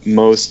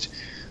most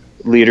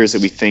leaders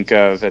that we think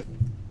of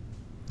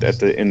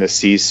in the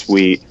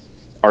C-suite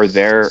are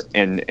there,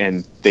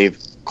 and they've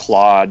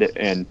clawed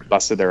and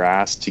busted their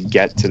ass to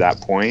get to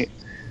that point.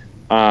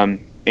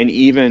 And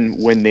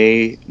even when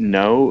they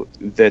know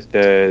that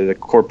the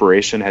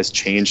corporation has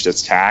changed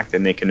its tact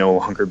and they can no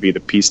longer be the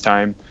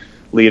peacetime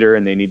leader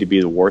and they need to be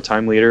the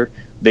wartime leader,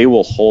 they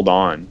will hold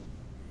on,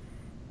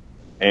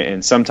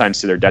 and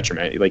sometimes to their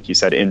detriment, like you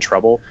said, in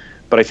trouble.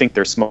 But I think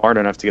they're smart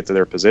enough to get to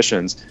their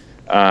positions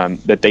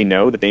that they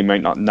know that they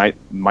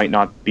might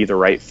not be the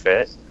right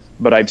fit.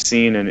 But I've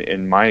seen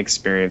in my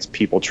experience,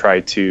 people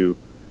try to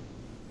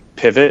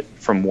pivot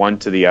from one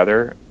to the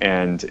other,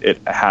 and it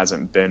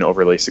hasn't been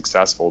overly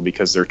successful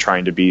because they're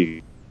trying to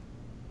be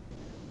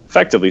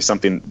effectively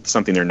something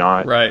they're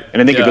not. Right.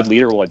 And I think a good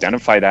leader will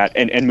identify that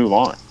and move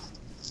on.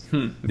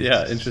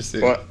 Yeah,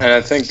 interesting. Well, and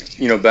I think,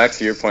 back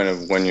to your point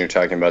of when you're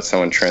talking about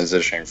someone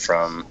transitioning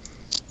from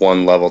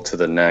one level to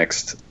the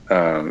next,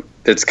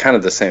 it's kind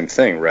of the same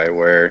thing, right?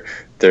 Where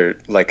they're,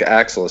 like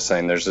Axel is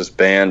saying, there's this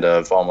band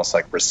of almost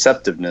like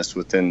receptiveness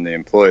within the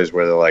employees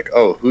where they're like,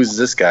 oh, who's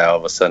this guy all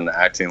of a sudden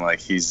acting like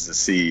he's the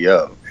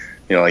CEO?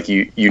 Like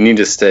you need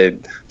to stay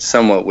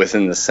somewhat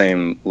within the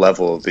same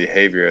level of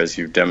behavior as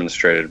you've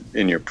demonstrated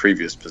in your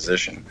previous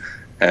position.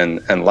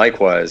 And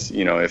likewise,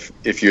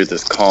 if you're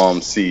this calm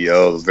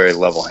CEO, very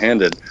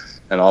level-handed,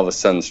 and all of a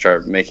sudden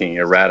start making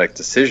erratic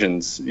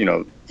decisions,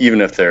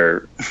 even if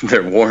they're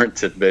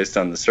warranted based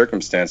on the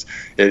circumstance,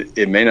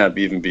 it may not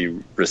even be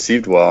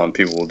received well, and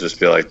people will just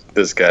be like,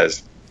 this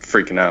guy's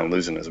freaking out and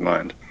losing his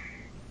mind.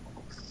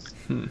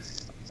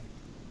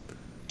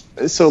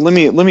 So let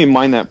me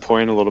mine that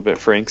point a little bit,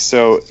 Frank.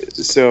 So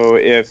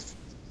if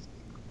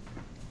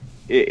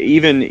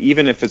even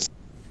if it's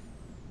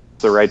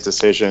the right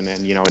decision,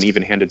 and an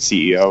even-handed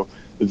CEO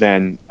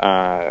then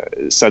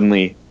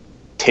suddenly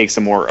takes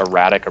a more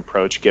erratic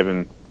approach,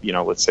 given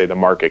let's say the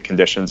market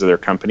conditions of their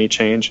company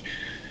change,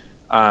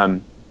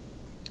 do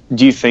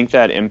you think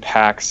that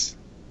impacts?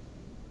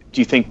 Do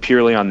you think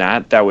purely on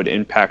that would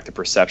impact the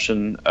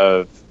perception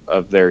of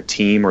their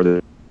team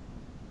or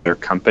their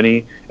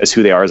company as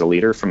who they are as a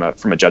leader from a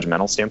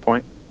judgmental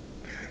standpoint?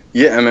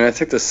 Yeah, I mean, I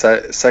think the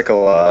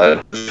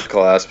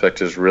psychological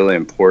aspect is really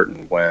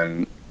important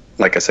when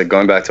like I said,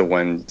 going back to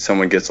when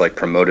someone gets like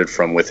promoted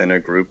from within a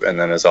group and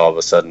then is all of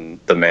a sudden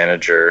the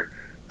manager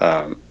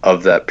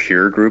of that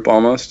peer group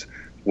almost,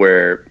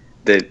 where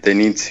they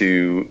need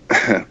to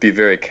be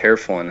very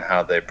careful in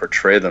how they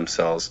portray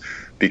themselves,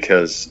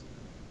 because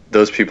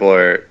those people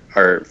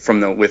are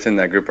from within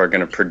that group are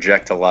going to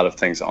project a lot of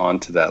things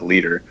onto that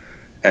leader.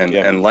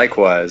 And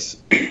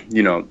likewise,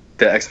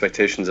 the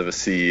expectations of a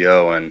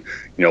CEO and,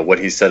 what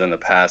he said in the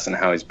past and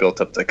how he's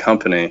built up the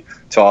company,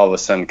 to all of a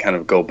sudden kind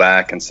of go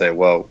back and say,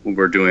 well,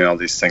 we're doing all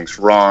these things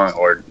wrong,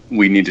 or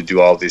we need to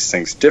do all these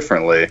things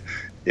differently,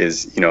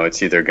 is,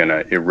 it's either going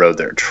to erode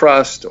their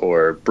trust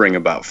or bring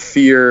about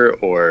fear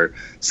or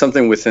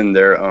something within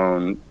their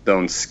own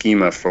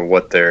schema for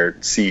what their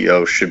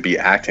CEO should be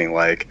acting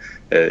like.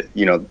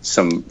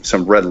 Some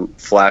red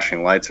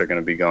flashing lights are going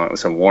to be going,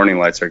 some warning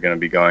lights are going to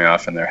be going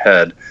off in their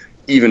head.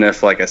 Even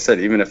if, like I said,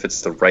 even if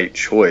it's the right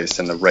choice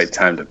and the right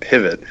time to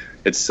pivot,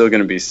 it's still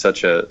going to be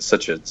such a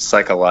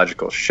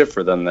psychological shift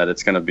for them that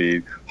it's going to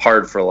be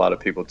hard for a lot of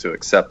people to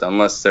accept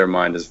unless their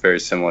mind is very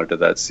similar to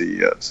that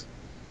CEO's.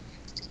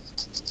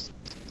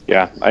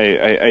 Yeah,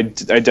 I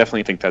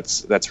definitely think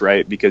that's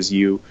right, because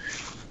you,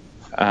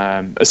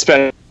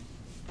 especially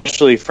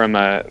from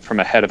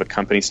a head of a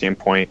company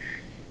standpoint,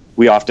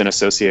 we often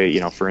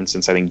associate, for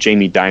instance, I think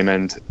Jamie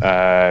Dimon,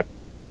 I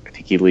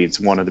think he leads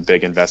one of the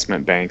big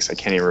investment banks. I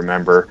can't even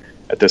remember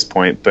at this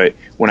point, but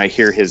when I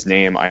hear his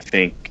name, I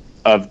think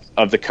of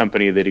the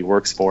company that he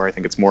works for. I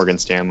think it's Morgan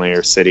Stanley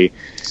or Citi,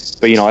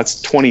 but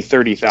that's 20,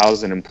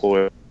 30,000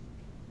 employees,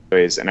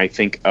 and I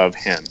think of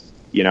him,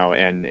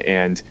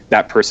 and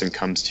that person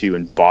comes to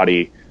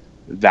embody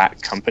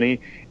that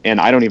company,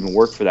 and I don't even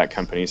work for that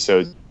company,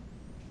 so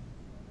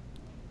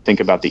think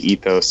about the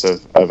ethos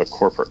of a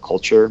corporate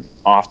culture.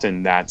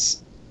 Often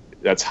that's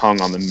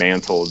hung on the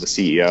mantle of the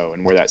CEO,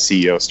 and where that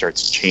CEO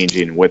starts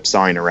changing and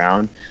whipsawing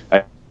around,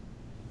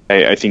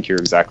 I think you're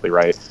exactly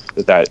right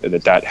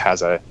that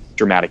has a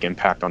dramatic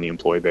impact on the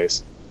employee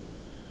base.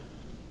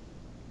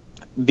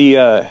 The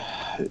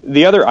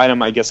other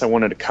item I guess I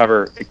wanted to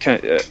cover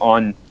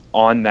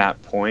on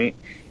that point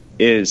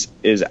is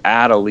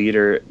at a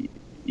leader,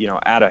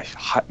 at a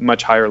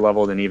much higher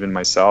level than even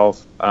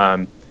myself.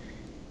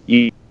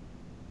 You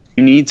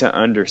need to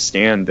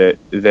understand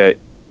that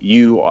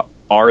you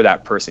are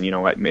that person.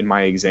 In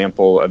my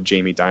example of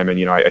Jamie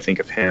Dimon, I think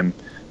of him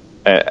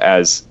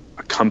as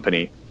a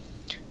company.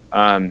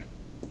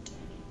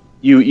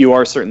 You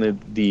are certainly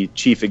the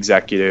chief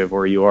executive,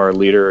 or you are a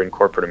leader in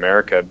corporate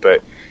America,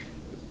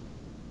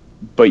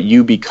 but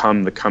you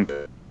become the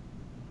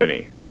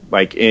company,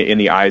 like in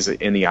the eyes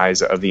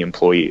of the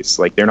employees.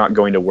 Like, they're not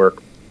going to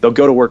work. They'll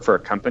go to work for a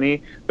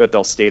company, but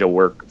they'll stay to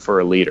work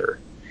for a leader.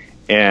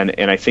 And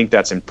I think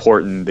that's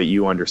important, that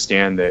you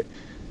understand that,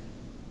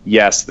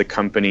 yes, the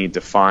company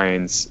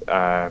defines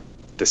the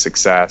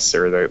success,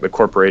 or the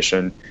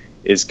corporation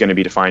is going to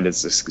be defined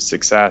as a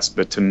success,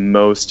 but to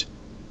most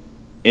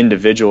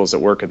individuals that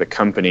work at the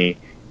company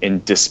in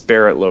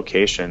disparate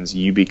locations,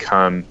 you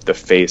become the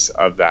face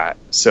of that.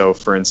 So,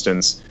 for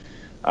instance,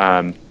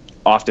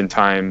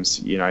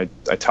 oftentimes, I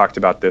talked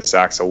about this,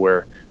 Axel,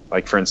 where,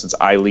 like, for instance,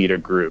 I lead a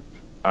group,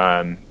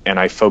 and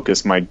I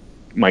focus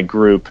my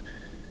group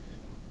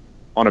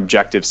on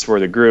objectives for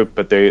the group,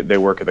 but they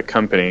work at the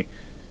company.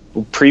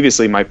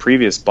 Previously, my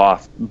previous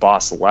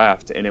boss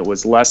left, and it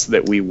was less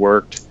that we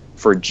worked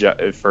for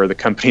the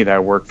company that I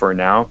work for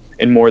now,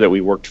 and more that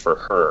we worked for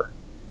her.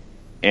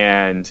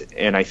 And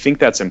I think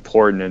that's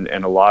important,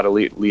 and a lot of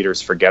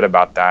leaders forget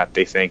about that.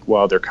 They think,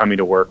 well, they're coming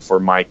to work for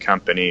my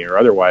company or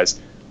otherwise.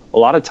 A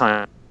lot of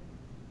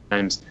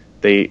times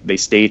they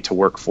stay to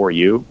work for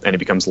you, and it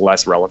becomes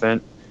less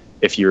relevant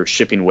if you're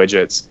shipping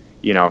widgets,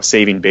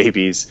 saving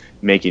babies,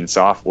 making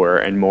software,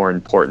 and more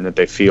important that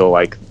they feel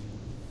like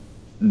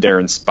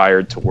they're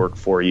inspired to work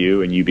for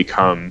you, and you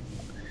become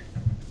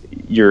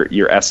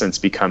your essence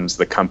becomes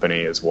the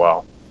company as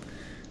well.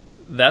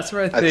 That's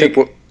where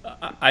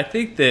I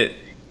think that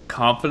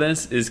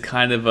confidence is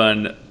kind of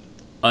an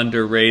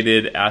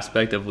underrated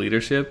aspect of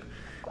leadership,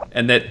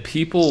 and that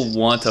people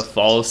want to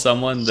follow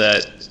someone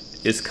that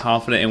is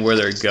confident in where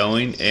they're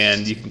going,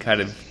 and you can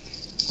kind of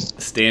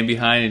stand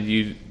behind,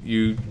 and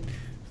you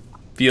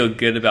feel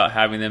good about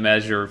having them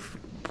as your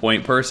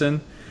point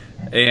person.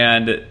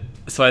 And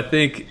so I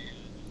think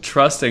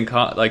trust and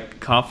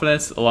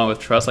confidence along with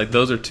trust, like,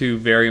 those are two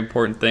very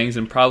important things.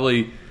 And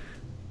probably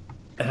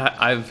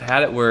I've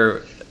had it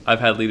where I've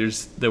had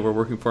leaders that were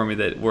working for me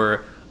that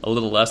were a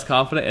little less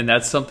confident, and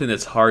that's something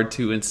that's hard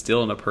to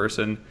instill in a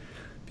person,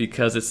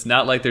 because it's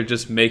not like they're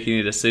just making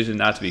a decision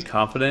not to be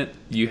confident.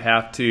 You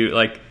have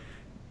to,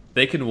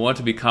 they can want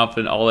to be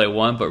confident all they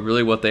want, but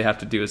really what they have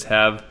to do is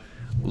have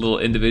little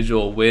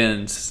individual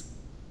wins,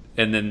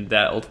 and then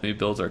that ultimately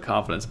builds their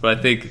confidence. But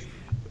I think,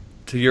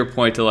 to your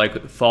point, to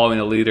following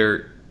a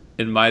leader,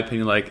 in my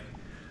opinion,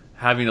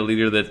 having a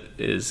leader that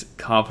is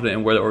confident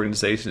in where the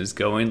organization is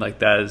going,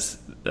 that's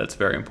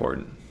very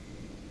important.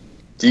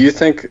 Do you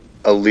think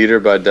a leader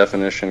by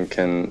definition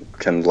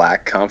can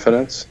lack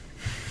confidence?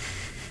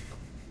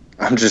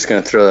 I'm just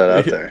going to throw that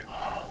out there.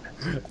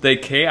 They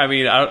can't. I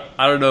mean,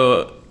 I don't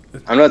know.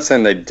 I'm not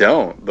saying they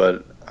don't,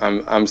 but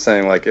I'm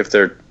saying like if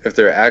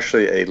they're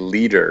actually a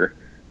leader,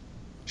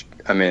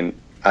 I mean,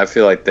 I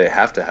feel like they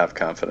have to have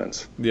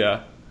confidence.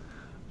 Yeah.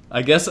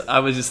 I guess I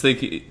was just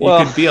thinking you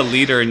could be a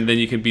leader and then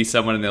you can be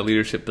someone in a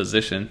leadership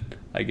position,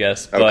 I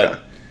guess.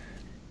 But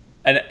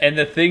and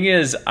the thing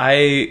is,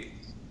 I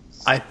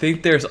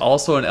think there's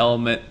also an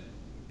element.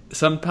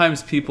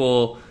 Sometimes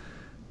people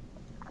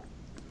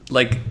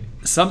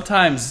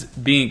sometimes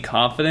being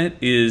confident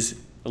is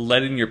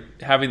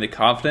having the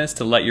confidence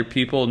to let your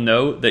people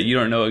know that you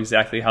don't know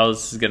exactly how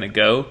this is going to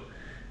go,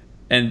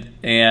 and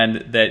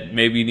that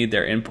maybe you need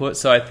their input.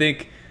 So I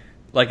think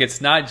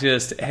it's not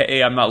just,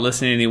 hey, I'm not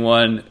listening to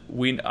anyone.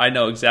 I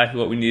know exactly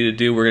what we need to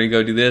do. We're going to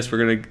go do this. We're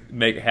going to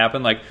make it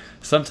happen.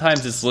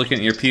 Sometimes it's looking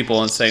at your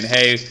people and saying,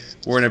 hey,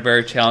 we're in a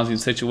very challenging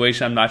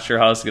situation. I'm not sure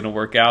how this is going to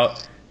work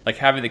out.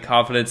 Having the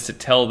confidence to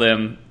tell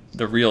them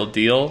the real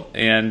deal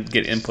and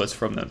get inputs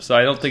from them. So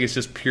I don't think it's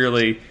just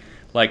purely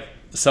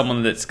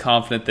someone that's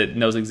confident that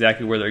knows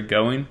exactly where they're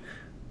going.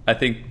 I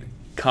think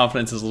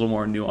confidence is a little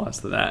more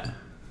nuanced than that.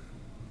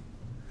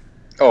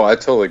 Oh, I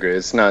totally agree.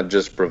 It's not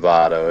just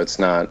bravado. It's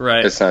not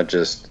right. It's not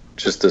just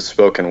a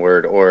spoken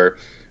word or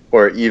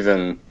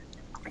even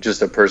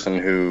just a person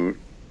who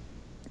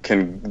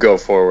can go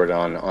forward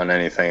on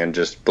anything and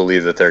just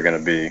believe that they're going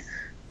to be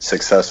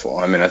successful.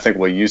 I mean, I think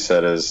what you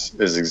said is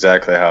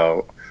exactly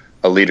how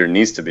a leader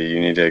needs to be. You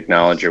need to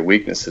acknowledge your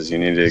weaknesses. You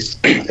need to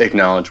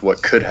acknowledge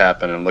what could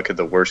happen and look at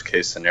the worst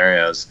case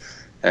scenarios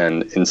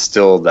and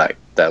instill that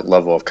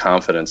level of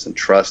confidence and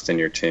trust in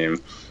your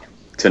team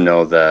to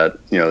know that,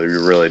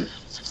 you're really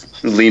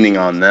leaning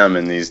on them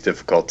in these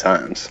difficult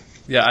times.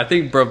 Yeah, I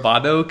think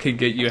bravado can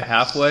get you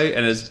halfway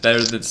and is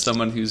better than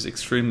someone who's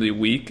extremely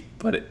weak,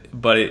 but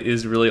it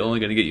is really only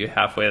going to get you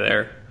halfway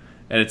there,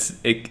 and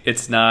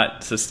it's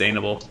not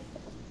sustainable.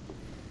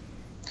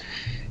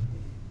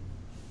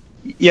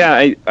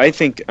 Yeah, I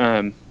think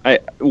one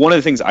of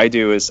the things I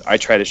do is I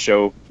try to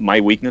show my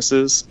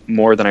weaknesses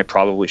more than I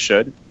probably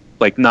should.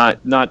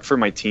 Not for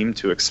my team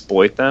to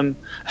exploit them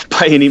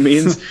by any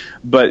means,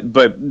 but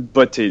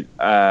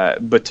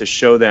to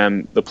show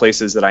them the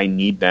places that I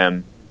need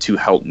them to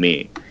help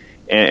me,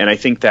 and I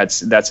think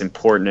that's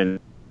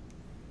important.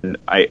 And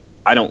I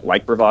don't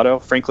like bravado,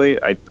 frankly.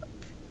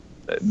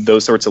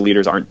 Those sorts of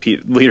leaders aren't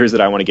leaders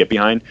that I want to get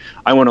behind.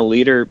 I want a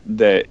leader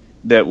that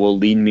will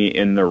lead me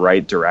in the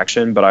right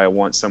direction, but I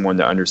want someone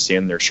to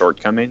understand their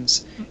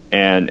shortcomings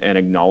and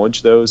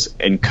acknowledge those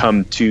and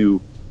come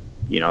to,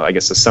 I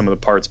guess the sum of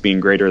the parts being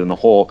greater than the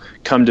whole,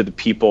 come to the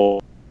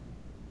people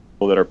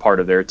that are part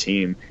of their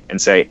team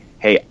and say,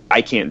 hey,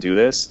 I can't do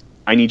this.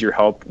 I need your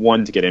help,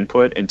 1, to get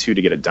input, and 2,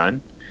 to get it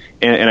done.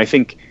 And I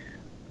think,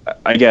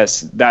 I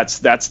guess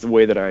that's the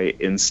way that I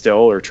instill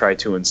or try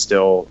to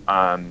instill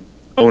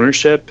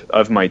ownership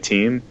of my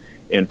team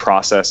in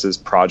processes,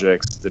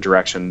 projects, the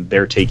direction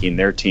they're taking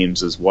their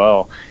teams as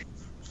well,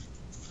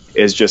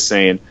 is just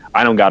saying,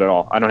 I don't got it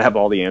all. I don't have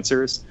all the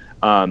answers.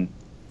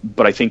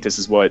 But I think this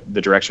is what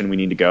the direction we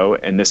need to go,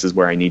 and this is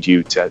where I need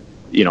you to,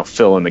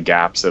 fill in the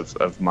gaps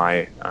of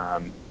my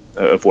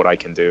of what I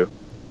can do.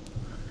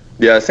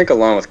 Yeah, I think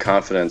along with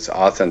confidence,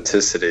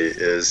 authenticity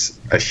is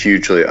a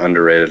hugely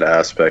underrated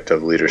aspect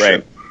of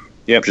leadership. Right.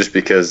 Yep. Just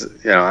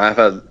because I've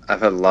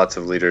had lots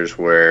of leaders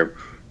where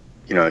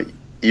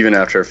even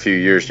after a few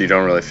years, you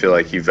don't really feel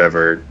like you've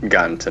ever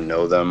gotten to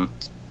know them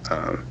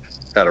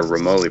at a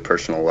remotely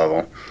personal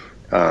level.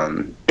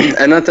 And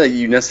not that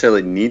you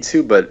necessarily need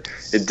to, but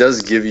it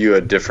does give you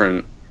a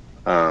different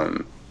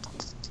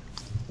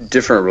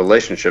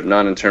relationship,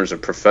 not in terms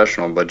of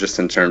professional, but just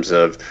in terms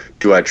of,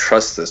 do I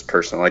trust this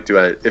person?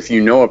 If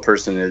you know a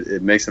person,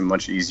 it makes it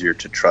much easier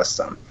to trust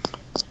them.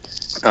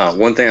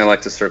 One thing I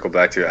like to circle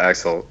back to,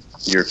 Axel,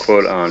 your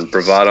quote on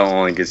bravado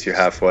only gets you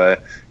halfway.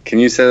 Can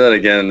you say that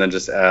again and then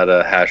just add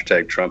a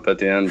hashtag Trump at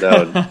the end?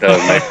 That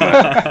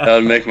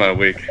would make my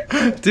week.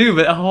 Dude,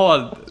 but hold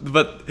on.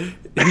 But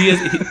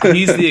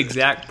he's the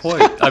exact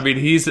point. I mean,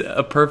 he's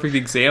a perfect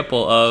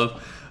example of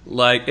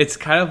it's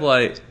kind of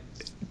like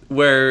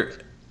where,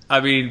 I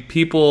mean,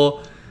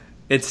 people,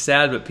 it's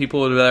sad, but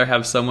people would rather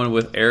have someone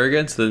with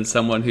arrogance than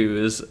someone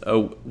who is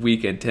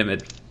weak and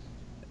timid.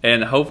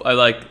 And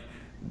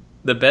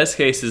the best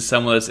case is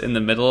someone that's in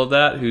the middle of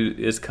that who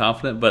is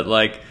confident, but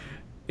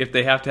if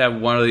they have to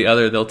have one or the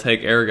other, they'll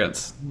take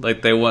arrogance.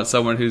 They want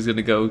someone who's going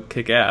to go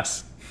kick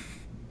ass.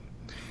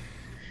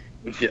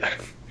 Yeah.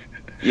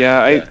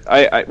 Yeah,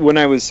 I when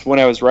I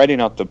was writing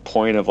out the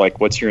point of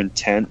what's your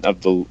intent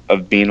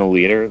of being a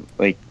leader,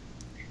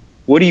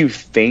 what do you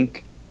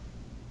think?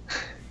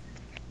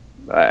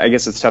 I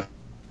guess it's tough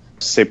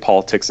to say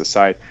politics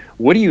aside.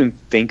 What do you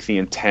think the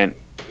intent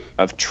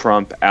of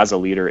Trump as a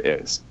leader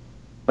is?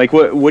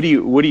 What do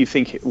you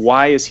think?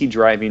 Why is he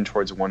driving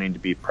towards wanting to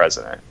be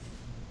president?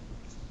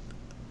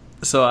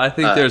 So I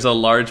think there's a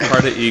large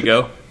part of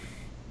ego.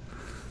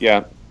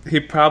 Yeah. He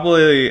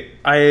probably,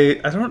 I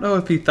don't know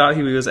if he thought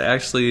he was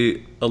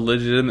actually a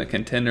legitimate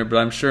contender, but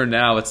I'm sure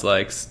now it's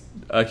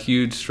a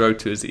huge stroke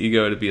to his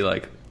ego to be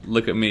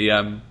look at me,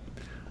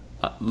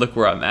 look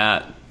where I'm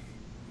at.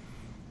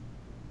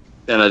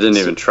 And I didn't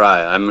even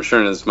try. I'm sure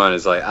in his mind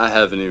is like, I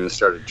haven't even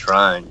started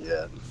trying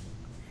yet.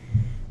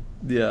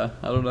 Yeah,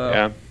 I don't know.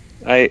 Yeah,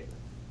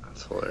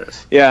 That's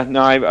hilarious. Yeah,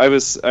 no, I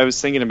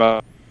was thinking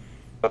about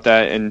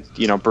that, and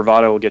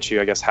bravado will get you,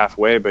 I guess,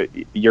 halfway. But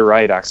you're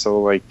right,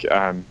 Axel. Like,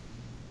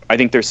 I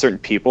think there's certain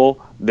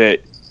people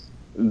that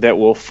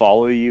will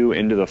follow you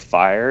into the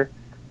fire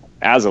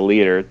as a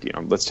leader.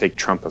 Let's take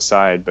Trump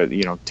aside, but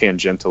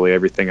tangentially,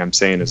 everything I'm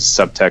saying is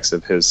subtext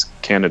of his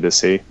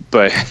candidacy.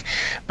 But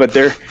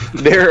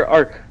there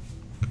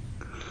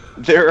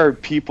are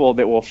people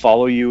that will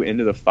follow you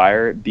into the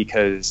fire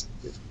because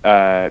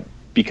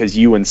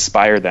you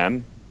inspire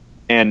them.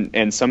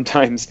 And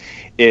sometimes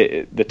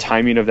the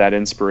timing of that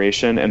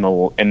inspiration and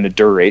the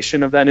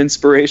duration of that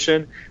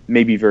inspiration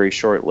may be very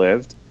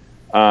short-lived.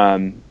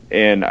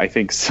 And I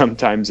think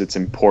sometimes it's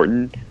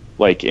important,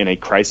 like in a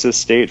crisis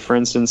state, for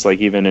instance, like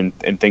even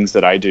in things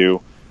that I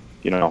do,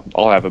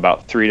 I'll have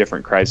about 3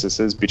 different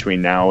crises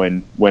between now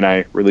and when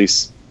I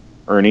release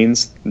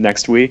earnings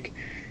next week.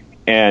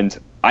 And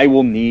I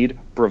will need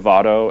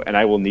bravado and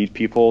I will need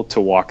people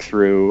to walk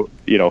through,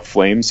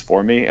 flames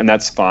for me. And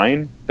that's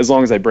fine as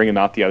long as I bring them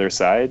out the other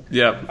side.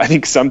 Yeah. I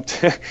think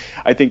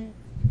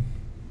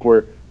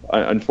we're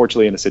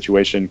unfortunately in a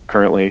situation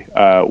currently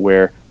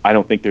where I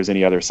don't think there's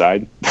any other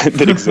side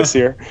that exists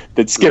here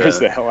that scares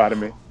the hell out of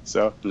me.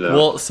 So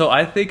Well, so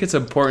I think it's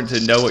important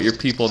to know what your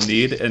people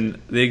need,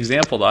 and the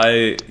example that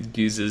I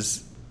use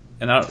is,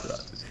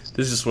 this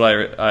is just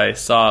what I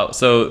saw.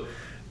 So,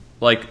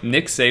 like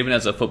Nick Saban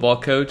as a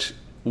football coach,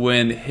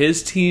 when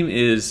his team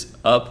is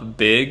up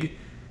big,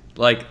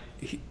 like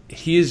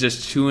he is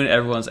just chewing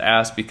everyone's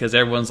ass because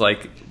everyone's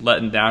like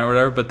letting down or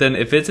whatever. But then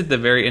if it's at the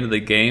very end of the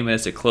game and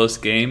it's a close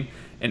game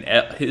and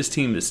his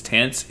team is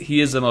tense,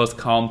 he is the most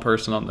calm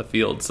person on the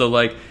field. So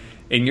like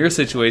in your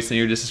situation,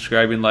 you're just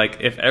describing, like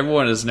if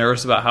everyone is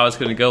nervous about how it's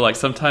going to go, like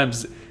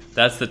sometimes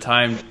that's the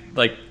time.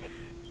 Like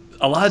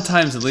a lot of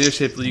times in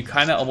leadership, you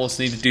kind of almost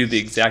need to do the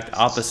exact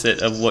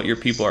opposite of what your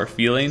people are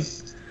feeling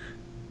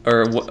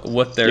or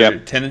what their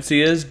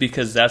tendency is,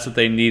 because that's what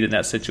they need in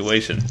that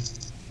situation.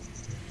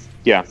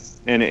 Yeah.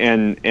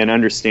 And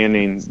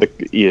understanding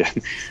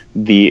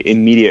the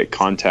immediate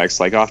context.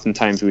 Like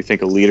oftentimes we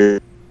think a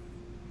leader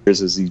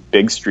is these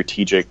big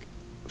strategic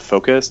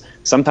focus.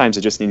 Sometimes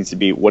it just needs to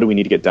be, what do we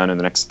need to get done in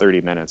the next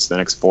 30 minutes, the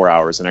next 4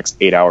 hours, the next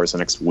 8 hours, the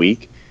next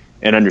week,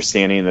 and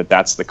understanding that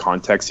that's the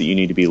context that you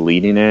need to be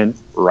leading in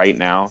right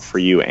now for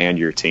you and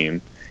your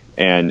team.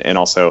 And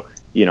also,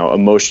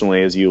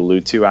 emotionally, as you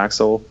allude to,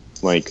 Axel,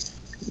 like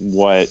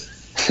what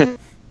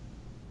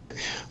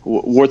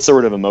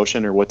sort of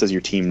emotion or what does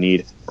your team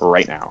need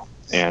right now?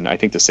 And I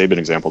think the Saban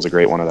example is a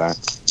great one of that.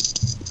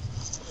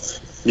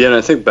 Yeah, and I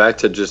think back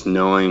to just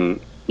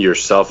knowing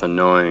yourself and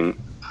knowing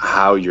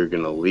how you're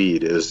going to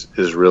lead is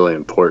really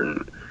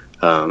important,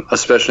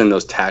 especially in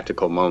those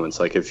tactical moments.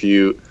 Like if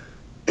you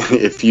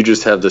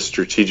just have the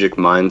strategic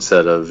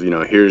mindset of,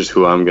 here's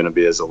who I'm going to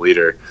be as a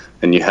leader,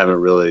 and you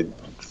haven't really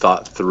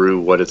thought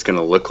through what it's going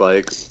to look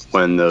like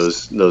when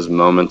those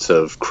moments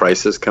of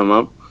crisis come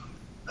up,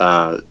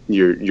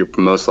 you're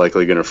most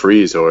likely going to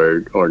freeze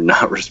or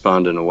not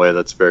respond in a way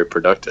that's very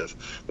productive.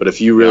 But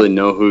if you really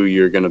know who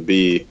you're going to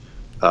be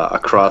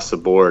across the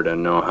board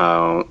and know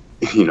how,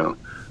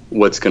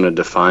 what's going to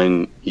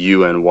define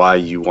you and why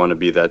you want to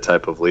be that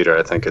type of leader,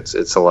 I think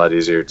it's a lot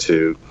easier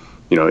to,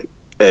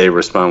 A,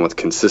 respond with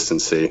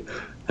consistency,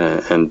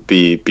 and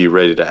B, be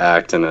ready to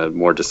act in a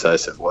more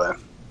decisive way.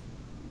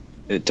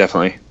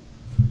 Definitely.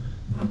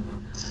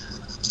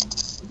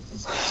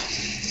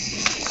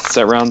 So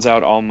that rounds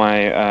out all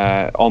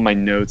my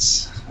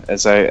notes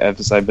as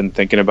I've been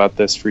thinking about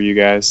this for you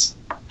guys.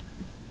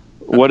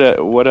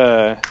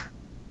 I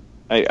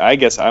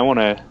guess I want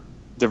to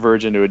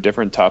diverge into a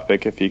different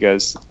topic if you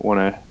guys want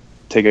to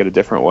take it a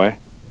different way.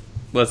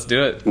 Let's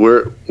do it.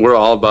 We're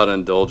all about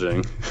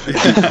indulging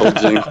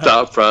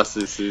thought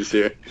processes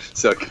here.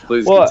 So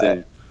please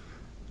continue.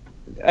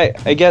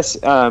 I guess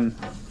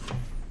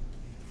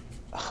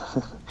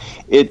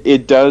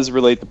it does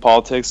relate to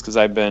politics because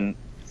I've been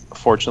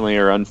fortunately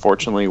or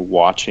unfortunately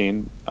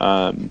watching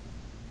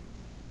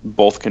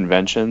both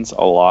conventions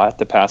a lot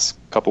the past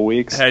couple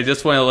weeks. Hey, I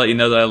just want to let you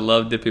know that I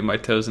love dipping my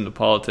toes into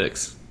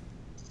politics.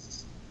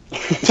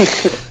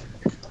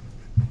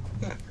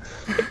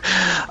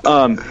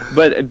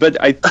 But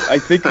I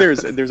think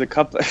there's a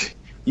couple.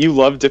 You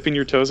love dipping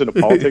your toes into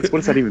politics. What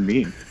does that even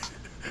mean?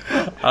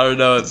 I don't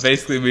know. It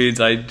basically means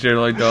I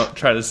generally don't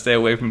try to stay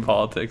away from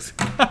politics.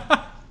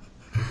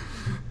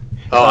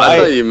 Oh, I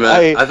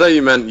thought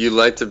you meant you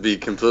like to be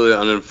completely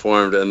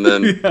uninformed and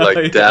then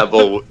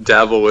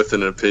dabble with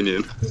an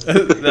opinion.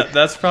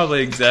 That's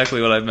probably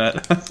exactly what I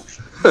meant.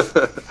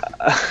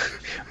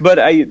 But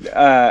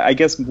I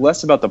guess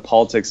less about the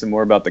politics and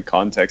more about the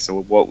context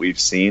of what we've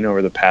seen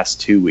over the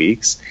past 2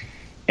 weeks,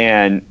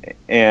 and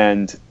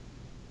I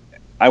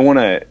want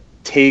to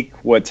take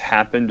what's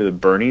happened to the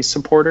Bernie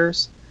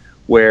supporters,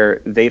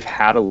 where they've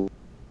had a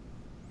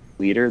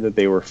leader that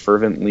they were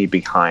fervently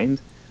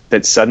behind,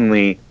 that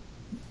suddenly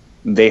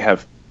they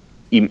have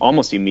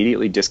almost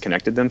immediately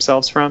disconnected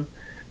themselves from,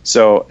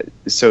 So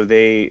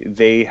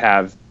they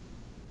have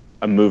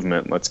a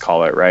movement, let's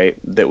call it, right,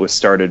 that was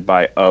started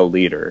by a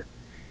leader.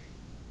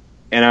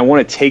 And I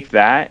want to take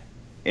that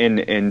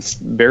and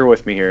bear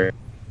with me here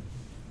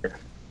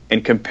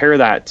and compare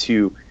that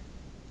to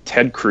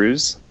Ted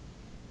Cruz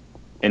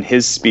and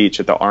his speech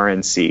at the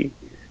RNC,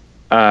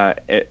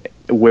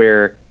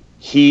 where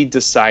he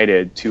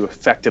decided to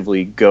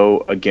effectively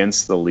go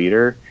against the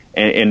leader,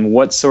 and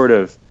what sort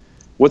of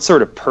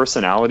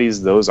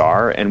personalities those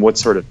are, and what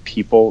sort of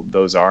people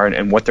those are,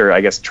 and what they're,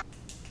 I guess,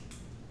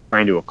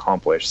 trying to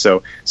accomplish.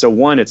 So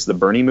one, it's the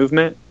Bernie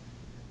movement,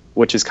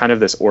 which is kind of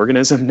this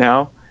organism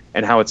now,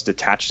 and how it's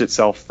detached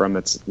itself from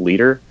its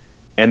leader.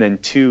 And then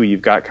two,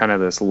 you've got kind of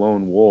this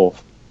lone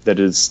wolf that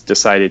has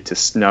decided to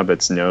snub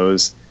its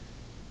nose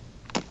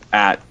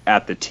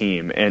at the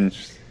team. And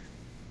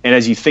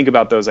as you think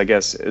about those, I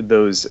guess,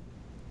 those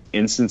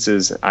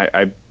instances,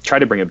 I try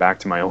to bring it back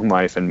to my own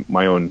life and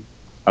my own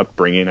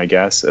upbringing, I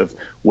guess, of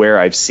where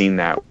I've seen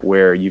that,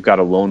 where you've got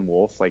a lone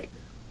wolf, like,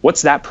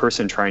 what's that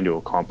person trying to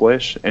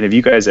accomplish? And have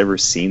you guys ever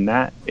seen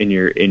that in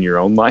your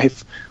own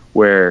life,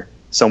 where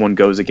someone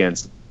goes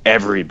against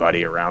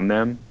everybody around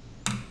them?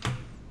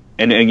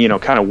 And you know,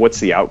 kind of what's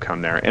the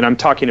outcome there? And I'm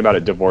talking about a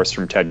divorce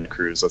from Ted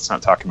Cruz. Let's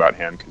not talk about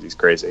him because he's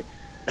crazy.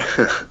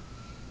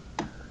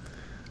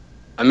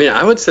 I mean,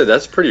 I would say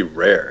that's pretty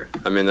rare.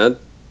 I mean,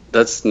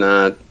 that's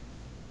not.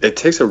 It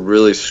takes a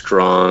really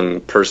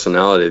strong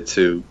personality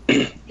to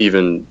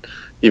even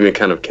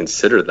kind of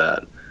consider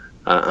that.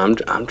 I'm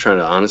trying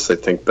to honestly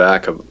think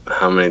back of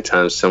how many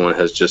times someone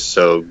has just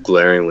so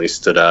glaringly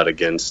stood out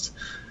against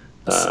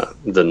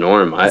the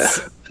norm.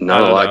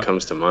 Not a lot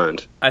comes to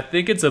mind. I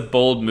think it's a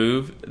bold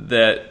move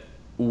that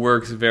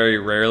works very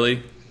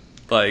rarely,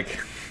 like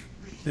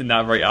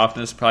not very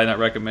often. It's probably not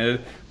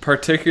recommended,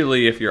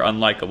 particularly if you're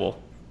unlikable.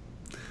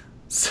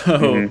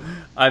 So,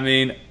 I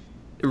mean,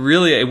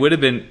 really, it would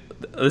have been.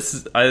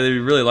 I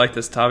really like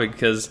this topic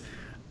because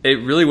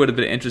it really would have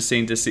been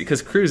interesting to see,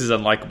 because Cruz is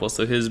unlikable,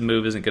 so his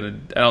move isn't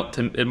going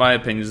to, in my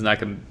opinion, is not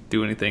going to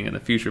do anything in the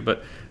future.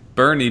 But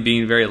Bernie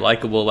being very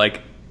likable,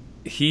 like,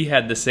 he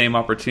had the same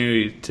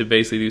opportunity to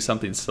basically do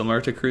something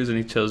similar to Cruz, and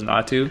he chose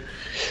not to.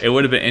 It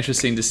would have been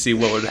interesting to see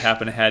what would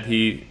happen had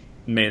he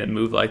made a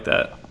move like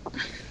that.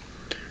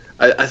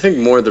 I think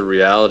more the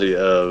reality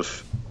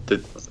of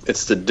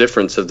it's the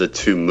difference of the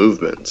two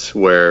movements,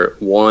 where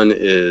one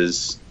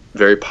is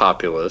very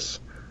populist,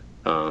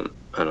 and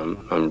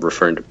I'm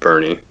referring to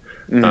Bernie.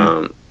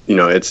 You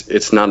know,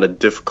 it's not a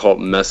difficult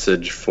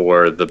message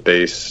for the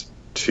base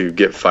to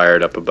get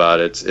fired up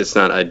about. It's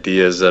not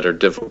ideas that are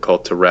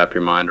difficult to wrap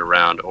your mind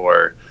around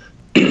or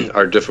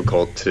are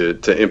difficult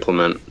to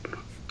implement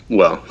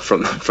well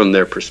from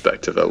their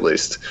perspective, at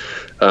least.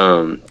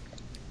 And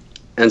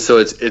so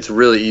it's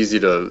really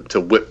easy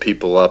to whip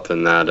people up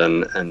in that,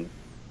 and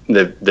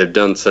they've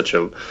done such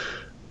a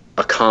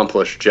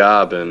accomplished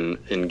job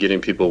in getting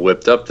people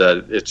whipped up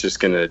that it's just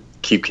going to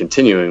keep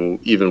continuing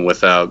even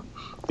without,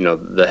 you know,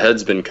 the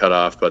head's been cut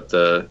off, but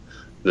the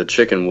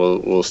chicken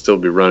will still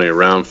be running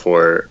around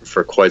for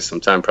quite some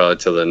time, probably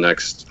till the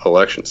next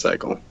election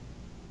cycle.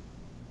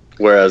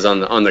 Whereas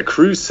on the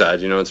Cruz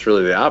side, you know, it's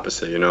really the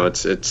opposite. You know,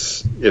 it's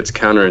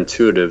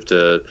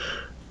counterintuitive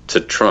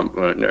to Trump,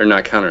 or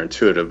not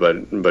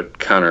counterintuitive, but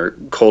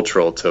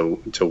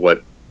countercultural to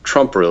what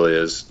Trump really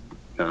is.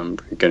 I'm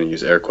going to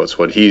use air quotes,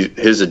 what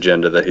his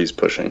agenda that he's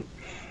pushing.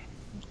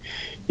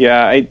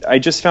 Yeah, I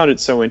just found it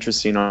so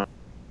interesting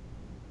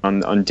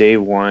on day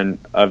one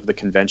of the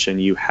convention.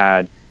 You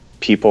had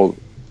people,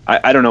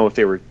 I don't know if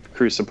they were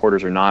Cruz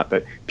supporters or not,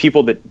 but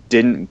people that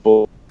didn't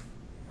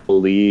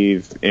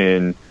believe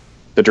in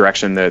the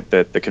direction that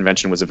the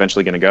convention was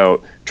eventually going to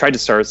go, tried to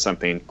start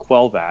something,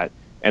 quell that,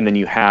 and then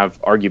you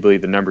have arguably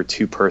the number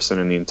 2 person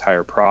in the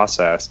entire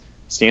process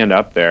stand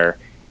up there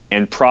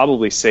and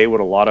probably say what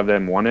a lot of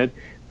them wanted,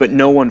 but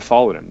no one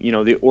followed him. You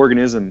know, the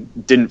organism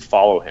didn't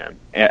follow him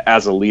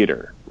as a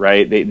leader,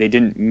 right? They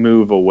didn't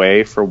move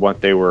away from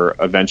what they were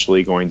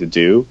eventually going to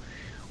do.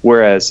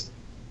 Whereas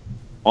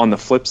on the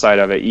flip side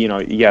of it, you know,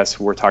 yes,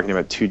 we're talking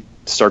about two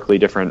starkly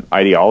different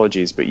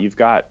ideologies, but you've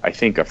got, I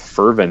think, a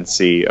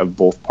fervency of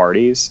both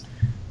parties.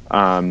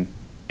 And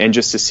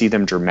just to see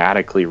them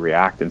dramatically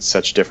react in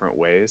such different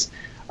ways,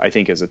 I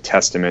think is a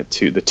testament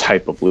to the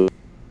type of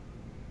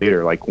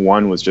leader. Like,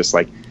 one was just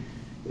like,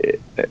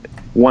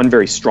 one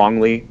very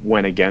strongly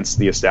went against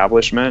the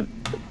establishment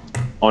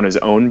on his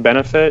own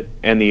benefit,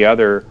 and the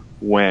other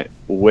went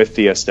with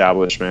the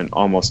establishment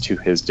almost to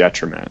his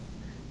detriment.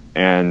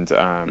 And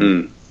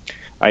I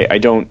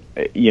don't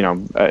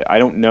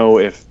know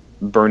if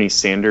Bernie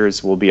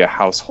Sanders will be a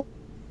household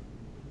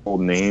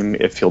name,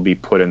 if he'll be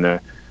put in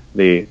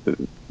the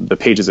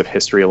pages of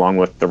history along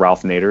with the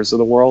Ralph Naders of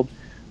the world.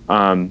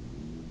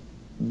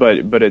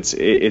 But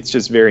it's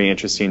just very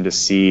interesting to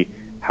see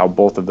how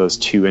both of those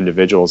two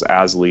individuals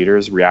as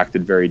leaders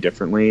reacted very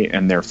differently,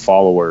 and their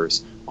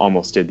followers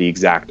almost did the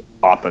exact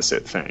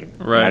opposite thing.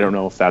 Right. And I don't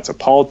know if that's a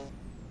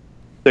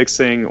politics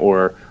thing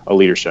or a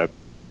leadership.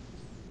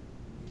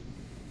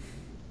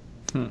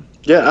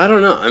 Yeah, I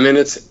don't know. I mean,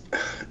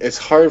 it's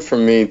hard for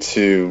me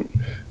to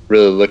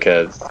really look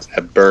at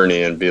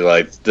Bernie and be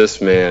like,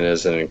 this man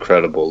is an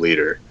incredible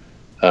leader.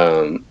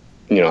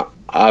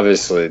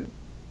 Obviously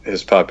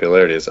his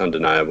popularity is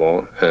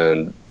undeniable,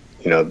 and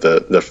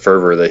the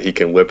fervor that he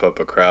can whip up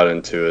a crowd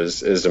into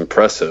is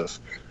impressive.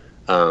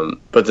 But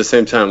at the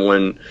same time,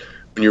 when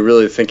you're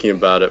really thinking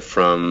about it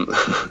from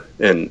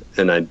an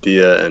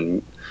idea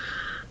and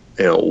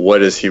what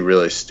does he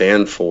really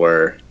stand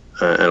for,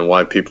 and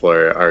why people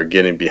are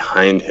getting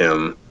behind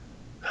him,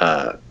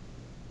 I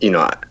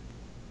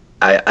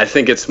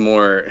think it's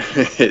more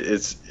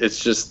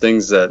it's just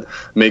things that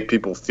make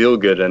people feel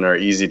good and are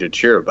easy to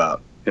cheer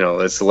about.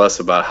 It's less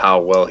about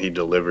how well he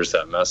delivers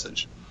that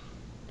message.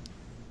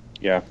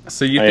 Yeah.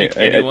 So you think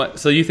anyone?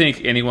 So you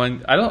think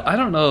anyone? I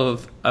don't know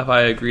if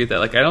I agree with that.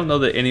 Like, I don't know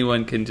that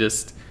anyone can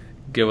just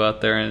go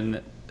out there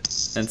and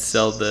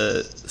sell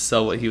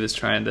what he was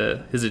trying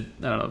to I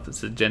don't know if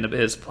it's agenda, but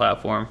his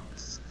platform.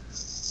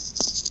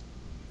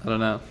 I don't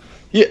know.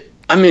 Yeah,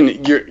 I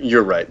mean,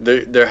 you're right.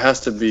 There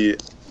has to be,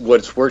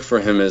 what's worked for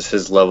him is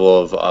his level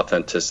of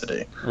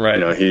authenticity.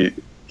 Right.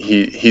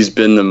 He's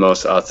been the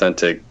most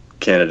authentic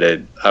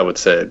candidate, I would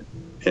say,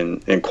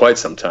 in quite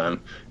some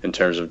time, in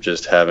terms of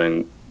just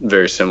having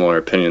very similar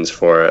opinions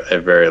for a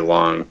very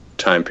long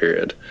time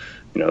period,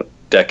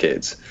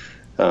 decades.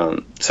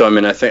 So I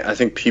mean, I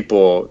think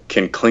people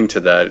can cling to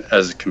that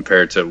as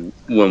compared to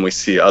when we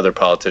see other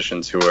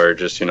politicians who are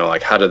just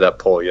like, how did that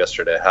poll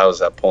yesterday? How is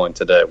that polling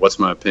today? What's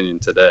my opinion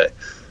today?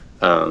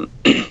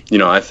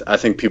 I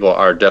think people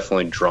are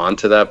definitely drawn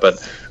to that,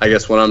 but I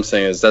guess what I'm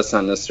saying is that's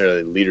not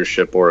necessarily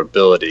leadership or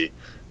ability.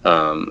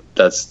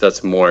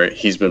 That's more,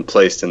 he's been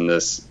placed in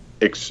this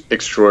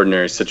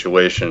extraordinary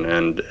situation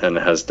and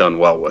has done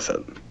well with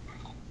it.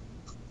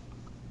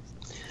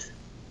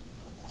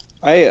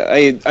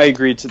 I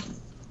agree to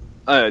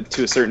a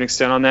certain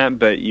extent on that,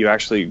 but you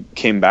actually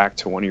came back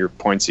to one of your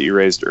points that you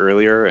raised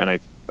earlier, and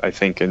I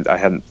think, and I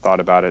hadn't thought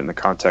about it in the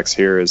context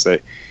here, is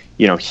that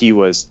he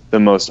was the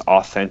most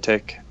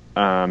authentic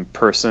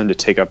person to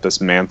take up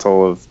this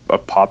mantle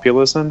of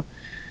populism.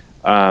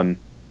 And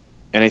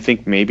I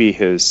think maybe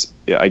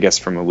I guess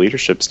from a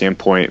leadership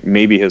standpoint,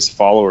 maybe his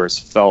followers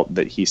felt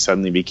that he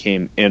suddenly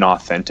became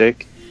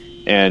inauthentic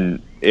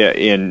and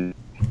in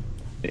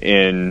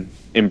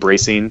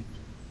embracing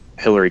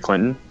Hillary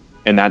Clinton.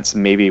 And that's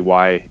maybe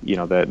why,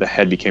 the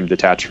head became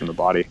detached from the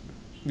body.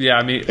 Yeah,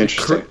 I mean,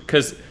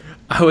 because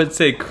I would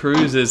say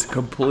Cruz is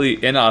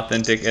completely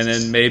inauthentic, and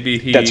then maybe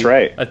he That's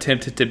right.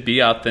 attempted to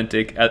be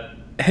authentic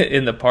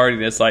in the party,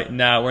 and it's like,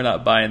 nah, we're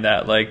not buying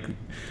that. Like,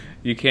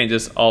 you can't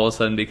just all of a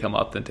sudden become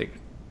authentic.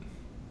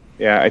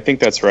 Yeah, I think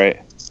that's right.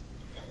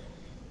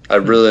 I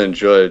really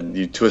enjoyed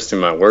you twisting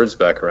my words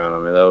back around. I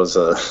mean,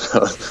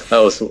 that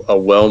was a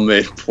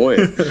well-made point.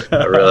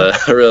 I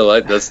really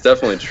like that's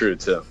definitely true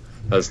too.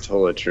 That's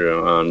totally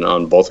true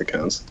on both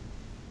accounts.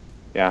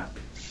 Yeah.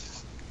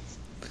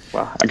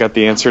 Well, I got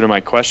the answer to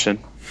my question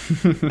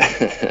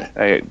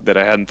that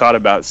I hadn't thought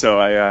about. So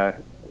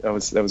that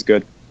was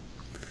good.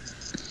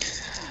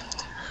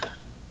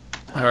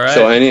 All right.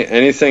 So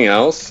anything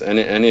else?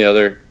 Any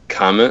other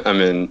comment? I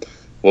mean,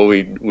 what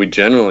we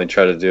generally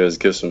try to do is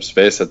give some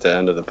space at the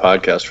end of the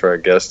podcast for our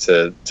guests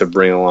to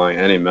bring along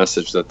any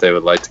message that they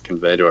would like to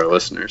convey to our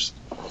listeners.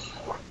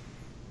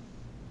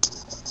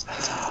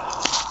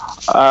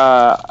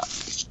 I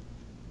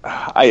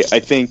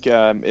think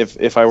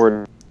if I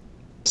were to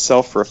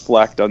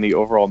self-reflect on the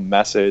overall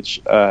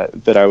message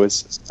that I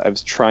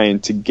was trying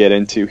to get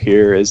into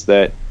here, is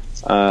that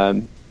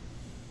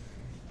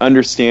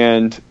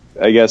understand,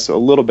 I guess, a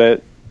little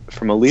bit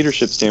from a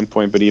leadership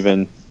standpoint, but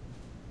even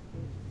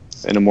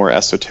in a more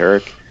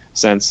esoteric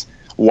sense,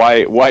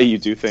 why you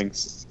do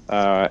things.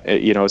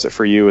 Is it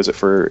for you? Is it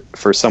for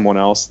someone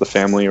else, the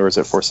family, or is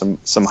it for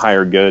some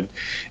higher good?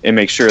 And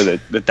make sure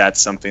that that's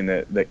something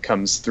that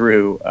comes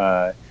through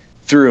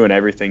in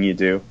everything you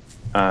do.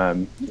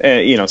 And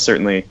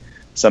certainly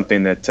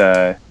something that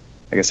I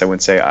guess I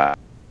wouldn't say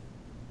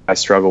I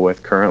struggle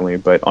with currently,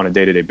 but on a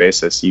day-to-day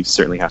basis, you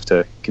certainly have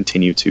to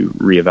continue to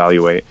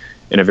reevaluate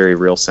in a very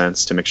real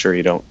sense to make sure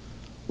you don't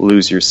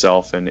lose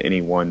yourself in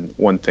any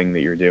one thing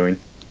that you're doing.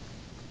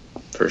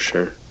 For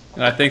sure.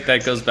 And I think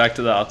that goes back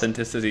to the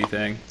authenticity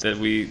thing that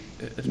we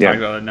have talked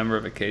about on a number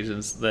of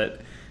occasions,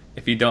 that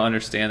if you don't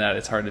understand that,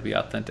 it's hard to be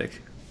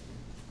authentic.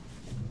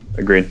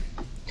 Agreed.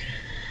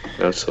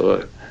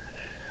 Absolutely.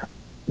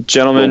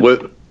 Gentlemen,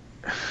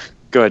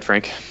 go ahead,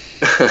 Frank.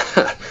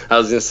 I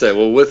was going to say,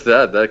 well, with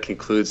that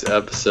concludes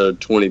episode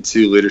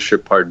 22,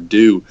 Leadership Part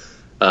 2.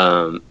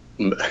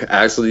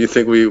 Axel, do you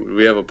think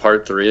we have a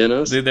part 3 in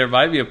us? Dude, there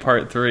might be a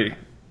part 3.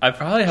 I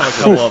probably have a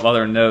couple of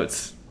other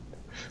notes.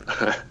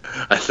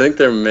 I think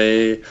there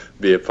may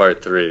be a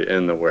part 3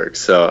 in the works.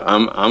 So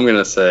I'm going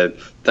to say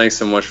thanks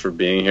so much for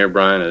being here,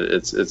 Brian.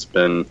 It's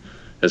been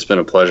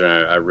a pleasure.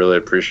 I really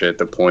appreciate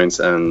the points,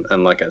 and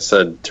like I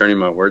said, turning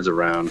my words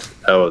around.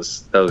 That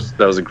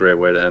was a great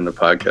way to end the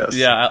podcast.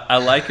 Yeah, I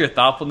like your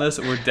thoughtfulness.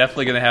 We're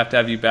definitely going to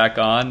have you back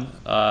on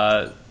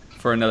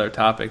for another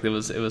topic. It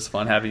was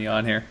fun having you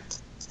on here.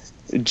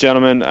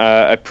 Gentlemen,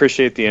 I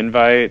appreciate the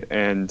invite,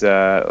 and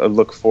I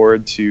look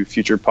forward to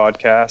future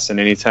podcasts. And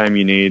anytime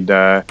you need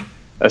a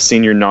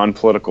senior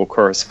non-political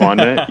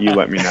correspondent, you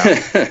let me know.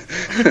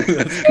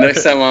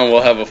 Next time on,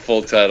 we'll have a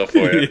full title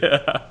for you.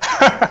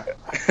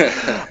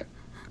 Yeah.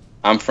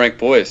 I'm Frank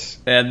Boyce.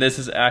 And this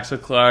is Axel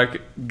Clark.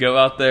 Go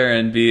out there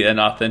and be an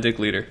authentic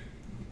leader.